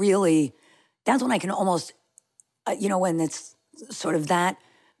things are really, that's when I can almost, when it's sort of that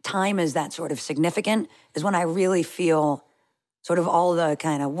time is that sort of significant is when I really feel sort of all the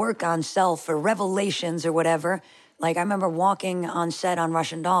kind of work on self or revelations or whatever. I remember walking on set on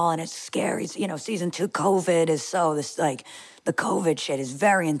Russian Doll and it's scary. Season 2 COVID is the COVID shit is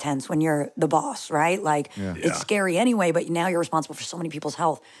very intense when you're the boss, right? It's scary anyway, but now you're responsible for so many people's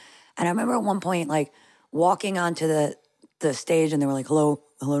health. And I remember at one point, walking onto the stage and they were like, hello,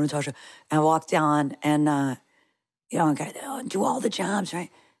 Natasha. And I walked down and, do all the jobs,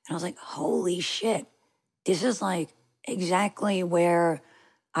 right? And I was like, holy shit, this is exactly where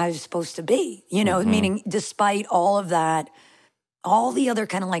I was supposed to be, meaning despite all of that, all the other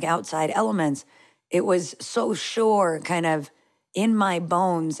kind of outside elements, it was so sure kind of in my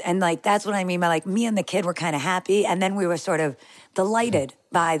bones. And that's what I mean by me and the kid were kind of happy. And then we were sort of delighted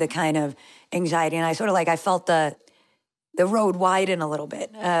by the kind of anxiety. And I sort of I felt the road widen a little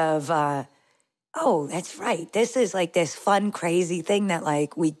bit of, oh, that's right. This is this fun, crazy thing that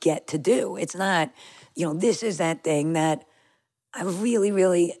we get to do. It's not, this is that thing that I really,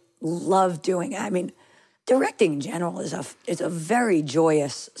 really love doing. I mean, directing in general is a very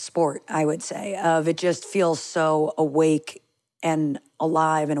joyous sport, I would say. It just feels so awake and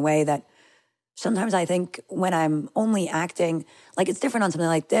alive in a way that sometimes I think when I'm only acting, it's different on something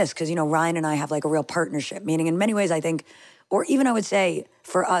like this because, Ryan and I have a real partnership, meaning in many ways I think, or even I would say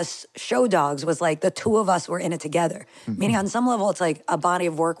for us, Show Dogs was the two of us were in it together. Meaning on some level, it's a body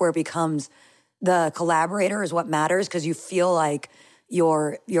of work where it becomes the collaborator is what matters because you feel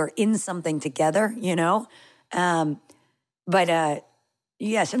you're in something together, But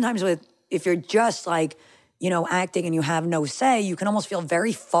sometimes if you're just acting and you have no say, you can almost feel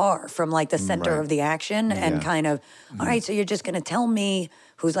very far from like the center of the action and kind of, all right, so you're just going to tell me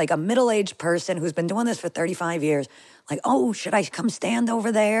who's like a middle-aged person who's been doing this for 35 years, like, oh, should I come stand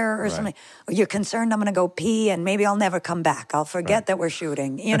over there or something? Or you're concerned I'm going to go pee and maybe I'll never come back. I'll forget that we're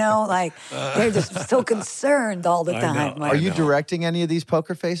shooting, like they're just so concerned all the time. Are you directing any of these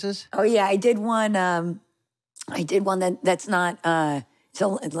poker faces? Oh yeah, I did one that's not...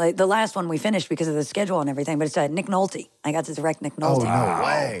 So like, the last one we finished because of the schedule and everything, but it's Nick Nolte. I got to direct Nick Nolte. Oh, no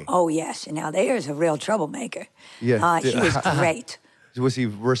way. Oh, yes. And now there's a real troublemaker. Yeah. He was great. Was he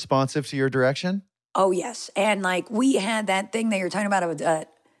responsive to your direction? Oh, yes. And like we had that thing that you're talking about,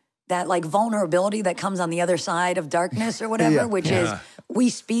 that like vulnerability that comes on the other side of darkness or whatever, which is we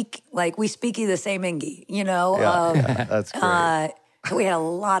speak the same Engie, That's great. So we had a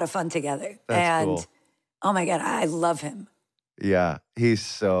lot of fun together. That's cool. Oh my God, I love him. Yeah, he's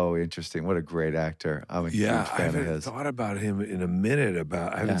so interesting. What a great actor. I'm a huge fan of his. I haven't thought about him in a minute.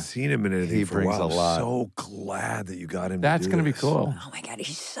 I haven't seen him in anything for a while. A lot. I'm so glad that you got him. That's going to be cool. Oh my God,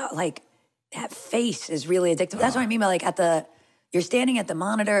 he's so like that face is really addictive. That's what I mean by like you're standing at the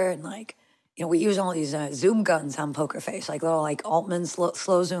monitor and like we use all these zoom guns on Poker Face, like little like Altman slow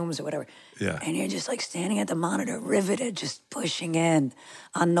zooms or whatever. Yeah, and you're just like standing at the monitor, riveted, just pushing in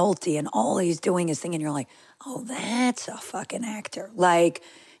on Nolte, and all he's doing is thinking. You're like, oh, that's a fucking actor. Like,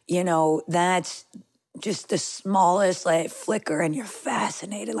 that's just the smallest like flicker and you're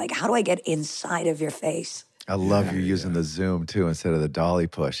fascinated. Like, how do I get inside of your face? I love you using the zoom too instead of the dolly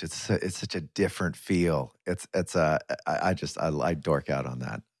push. It's such a different feel. I dork out on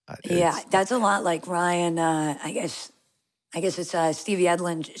that. That's a lot like Ryan. I guess it's Stevie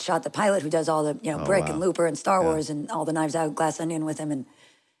Edlin shot the pilot who does all the Brick and Looper and Star Wars and all the Knives Out, Glass Onion with him. And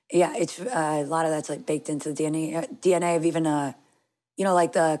yeah, it's a lot of that's like baked into the DNA of even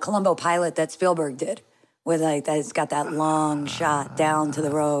like the Columbo pilot that Spielberg did, with like that it's got that long shot down to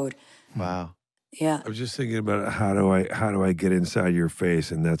the road. Wow. Yeah. I was just thinking about how do I get inside your face,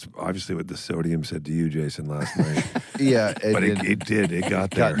 and that's obviously what the sodium said to you, Jason, last night. Yeah, but it did. It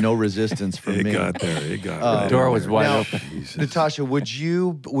got there. Got no resistance from me. It got there. It got. The door was wide open. Jesus. Natasha, would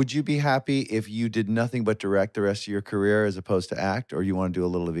you be happy if you did nothing but direct the rest of your career as opposed to act, or you want to do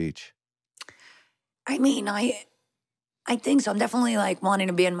a little of each? I mean, I think so. I'm definitely like wanting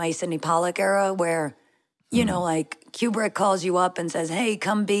to be in my Sidney Pollack era, where like Kubrick calls you up and says, "Hey,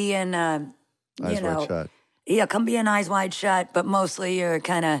 come be in." Eyes Wide Shut. Yeah, come be in Eyes Wide Shut, but mostly you're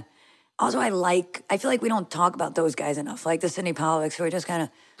kind of... Also, I feel like we don't talk about those guys enough, like the Sidney Pollacks, who are just kind of...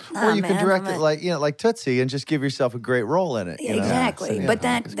 Or you can direct it like Tootsie and just give yourself a great role in it. Exactly. So, but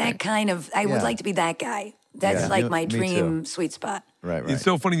that kind of... I would like to be that guy. That's like my dream sweet spot. Right. It's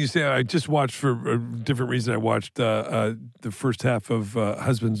so funny you say. I just watched, for a different reason, I watched the first half of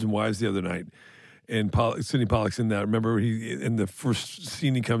Husbands and Wives the other night. And Sidney Pollack's in that. Remember, in the first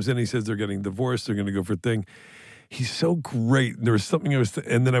scene he comes in, he says they're getting divorced, they're going to go for a thing. He's so great. There was something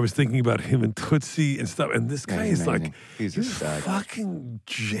and then I was thinking about him and Tootsie and stuff. And this guy is like, he's a fucking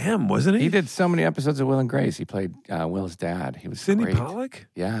gem, wasn't he? He did so many episodes of Will and Grace. He played Will's dad. He was Sidney great. Pollack?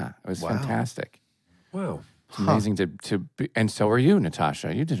 Yeah, it was fantastic. Wow. It's amazing to be, and so are you,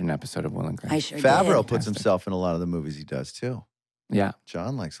 Natasha. You did an episode of Will and Grace. I sure Favreau did. puts himself in a lot of the movies he does too. Yeah.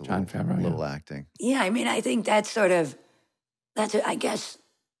 John likes a Favreau, little acting. Yeah, I mean, I think I guess,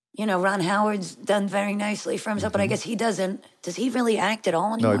 Ron Howard's done very nicely for himself, but I guess he doesn't. Does he really act at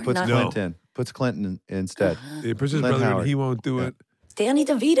all anymore? No, he puts Clint in. Puts Clinton instead. He puts his brother in, he won't do it. Danny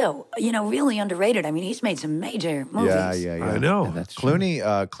DeVito, really underrated. I mean, he's made some major movies. Yeah. I know. Yeah, that's true.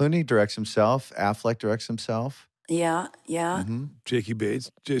 Clooney directs himself. Affleck directs himself. Yeah. Mm-hmm.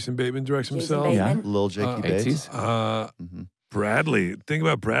 Jason Bateman directs himself. Bateman. Little Jakey Bates. Bradley. Think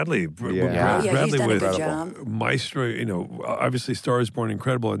about Bradley. Yeah. He's Bradley done a with good job. Maestro, obviously Star is Born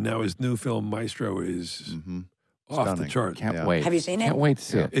incredible, and now his new film Maestro is off Stunning. the chart. Can't wait. Have you seen it? Can't wait to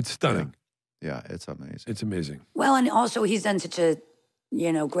see it. It's stunning. Yeah, it's amazing. It's amazing. Well, and also he's done such a,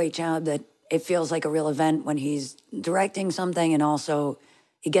 great job that it feels like a real event when he's directing something, and also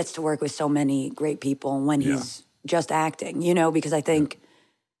he gets to work with so many great people when he's just acting, because I think,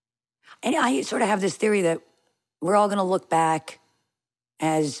 and I sort of have this theory that we're all going to look back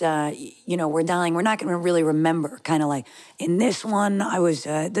as, we're dying. We're not going to really remember, kind of like, in this one, I was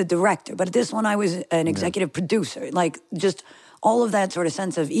the director, but at this one, I was an executive producer. Like, just all of that sort of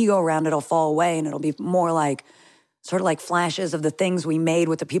sense of ego around it will fall away, and it'll be more like, sort of like flashes of the things we made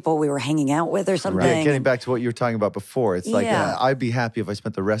with the people we were hanging out with or something. Right. Getting back to what you were talking about before, it's like, I'd be happy if I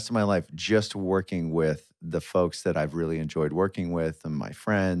spent the rest of my life just working with the folks that I've really enjoyed working with and my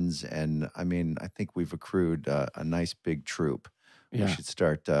friends. And I mean, I think we've accrued a nice big troop. Yeah. We should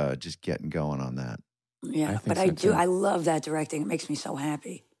start just getting going on that. Yeah, think but so, I too. do. I love that directing. It makes me so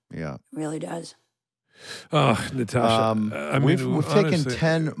happy. Yeah. It really does. Oh, Natasha. I mean, We've taken honestly,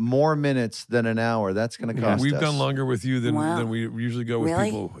 10 more minutes than an hour. That's going to cost We've us. gone longer with you than we usually go with Really?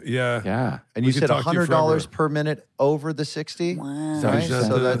 people. Yeah. Yeah. And We you could said talk to you $100 per minute over the 60? Wow. So Right? you said-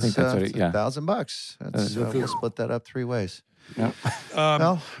 So I that's think that's what it- yeah. $1,000. That's, we'll split that up 3 ways. Yeah.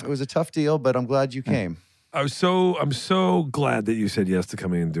 Well, it was a tough deal, but I'm glad you came. I'm so glad that you said yes to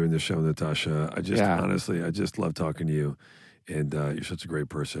coming and doing the show, Natasha. Honestly, I just love talking to you, and you're such a great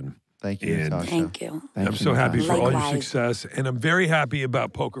person. Thank you, And- Natasha. Thank you. I'm so happy for all your Likewise. success, and I'm very happy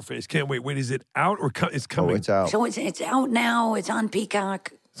about Poker Face. Can't wait. Wait, is it out or it's Oh, coming? it's out. So it's out now. It's on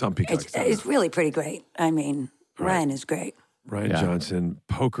Peacock. It's on Peacock. It's really pretty great. I mean, Ryan is great. Ryan Yeah. Johnson,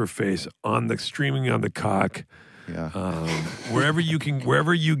 Poker Face on the streaming on the cock. Yeah. Wherever you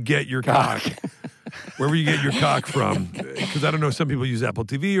get your cock, wherever you get your cock from, because I don't know, some people use Apple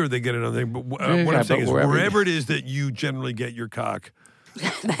TV or they get it on there. But what I'm Yeah, saying but is, wherever wherever it is that you generally get your cock,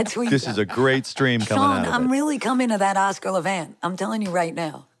 That's what This is a great stream coming Sean, out of I'm it. really coming to that Oscar Levant. I'm telling you right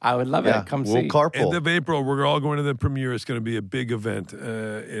now. I would love Yeah, it. Come we'll see. carpool. end of April, we're all going to the premiere. It's going to be a big event.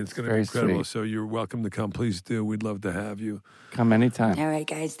 It's going to be Very incredible. sweet. So you're welcome to come. Please do. We'd love to have you. Come anytime. All right,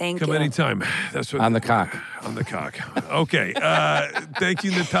 guys. Thank Come you. anytime. That's what On the cock. On the cock. Okay. Thank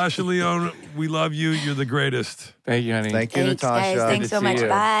you, Natasha Lyonne. We love you. You're the greatest. Thank you, honey. Thank you, Thanks, Natasha. guys. Thanks to so see much. you.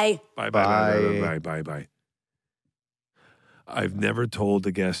 Bye. Bye. Bye. I've never told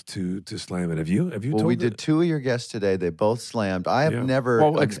a guest to slam it. Have you? Have you Well, told we it? did 2 of your guests today. They both slammed. I have Yeah. never.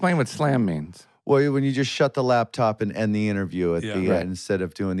 Well, explain what slam means. Well, when you just shut the laptop and end the interview at Yeah. the Right. end instead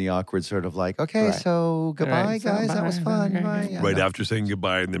of doing the awkward sort of like, okay, Right. so goodbye, Right, so guys. That was bye. fun. Okay. Bye. Yeah, Right no. after saying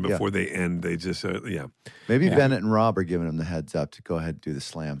goodbye, and then Yeah. before they end, they just Maybe Yeah. Bennett and Rob are giving him the heads up to go ahead and do the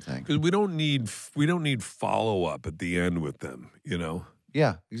slam thing. because we don't need follow up at the end with them. You know,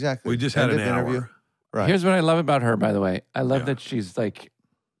 Yeah, exactly. we just had End an of hour. interview. Right. Here's what I love about her, by the way. I love Yeah. that she's like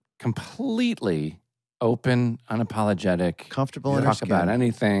completely open, unapologetic. Comfortable in her Talk skin. about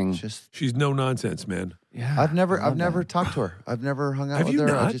anything. Just She's no nonsense, man. Yeah, I've never I love that. talked to her. I've never hung out Have with you her.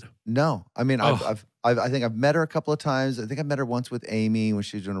 not? No. I mean, Oh. I think I've met her a couple of times. I think I met her once with Amy when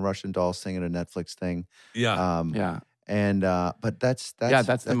she was doing a Russian doll thing at a Netflix thing. Yeah. Yeah. And but that's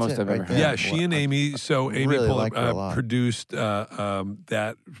that's the most it I've right ever there. had. Yeah, she and Amy. So Amy really like her a lot. produced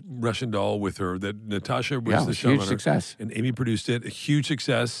that Russian doll with her. That Natasha was Yeah, the it was a huge showrunner, success. and Amy produced it. A huge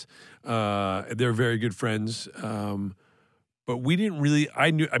success. They're very good friends. But we didn't really.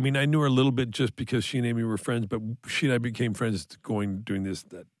 I knew her a little bit just because she and Amy were friends. But she and I became friends doing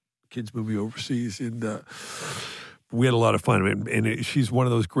that kids movie overseas, and we had a lot of fun. And she's one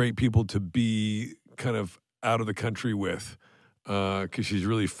of those great people to be kind of out of the country with, because she's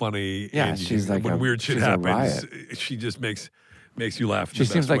really funny. Yeah, and she's like when weird shit she's a happens, riot. she just makes you laugh. in She the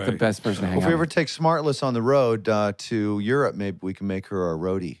seems best like the way. best person to hang Well, if out we ever with. take SmartLess on the road to Europe, maybe we can make her our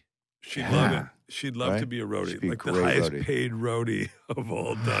roadie. She'd Yeah. love it. She'd love Right? to be a roadie, She'd be a like the great highest roadie. paid roadie of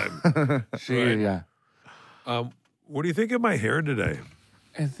all time. Right. Yeah. What do you think of my hair today?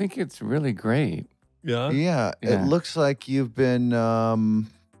 I think it's really great. Yeah. Yeah, it Yeah. looks like you've been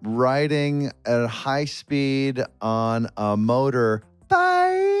riding at high speed on a motor.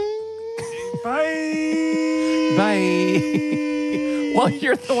 Bye. Bye. Bye. Well,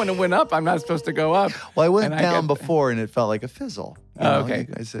 you're the one who went up. I'm not supposed to go up. Well, I went And I down get- before and it felt like a fizzle. You Oh, know, okay.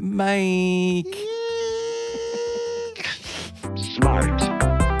 I said, Mike. SmartLess.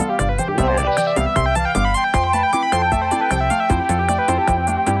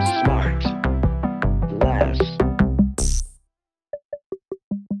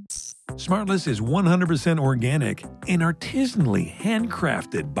 SmartLess is 100% organic and artisanally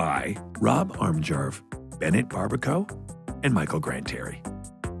handcrafted by Rob Armjarv, Bennett Barbaco, and Michael Granteri.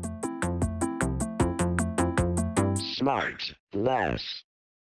 SmartLess.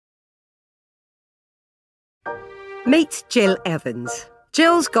 Meet Jill Evans.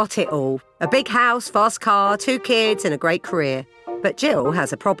 Jill's got it all. A big house, fast car, 2 kids and a great career. But Jill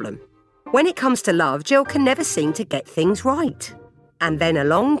has a problem. When it comes to love, Jill can never seem to get things right. And then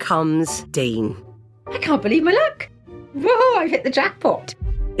along comes Dean. I can't believe my luck. Whoa, I've hit the jackpot.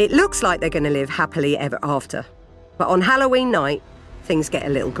 It looks like they're going to live happily ever after. But on Halloween night, things get a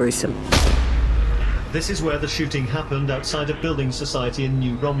little gruesome. This is where the shooting happened outside a building society in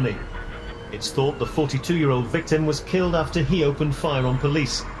New Romney. It's thought the 42-year-old victim was killed after he opened fire on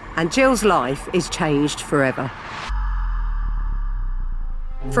police. And Jill's life is changed forever.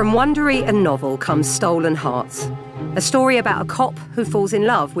 From Wondery and Novel comes Stolen Hearts, a story about a cop who falls in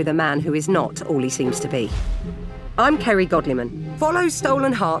love with a man who is not all he seems to be. I'm Kerry Godliman. Follow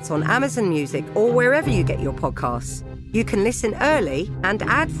Stolen Hearts on Amazon Music or wherever you get your podcasts. You can listen early and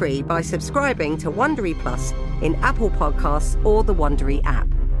ad-free by subscribing to Wondery Plus in Apple Podcasts or the Wondery app.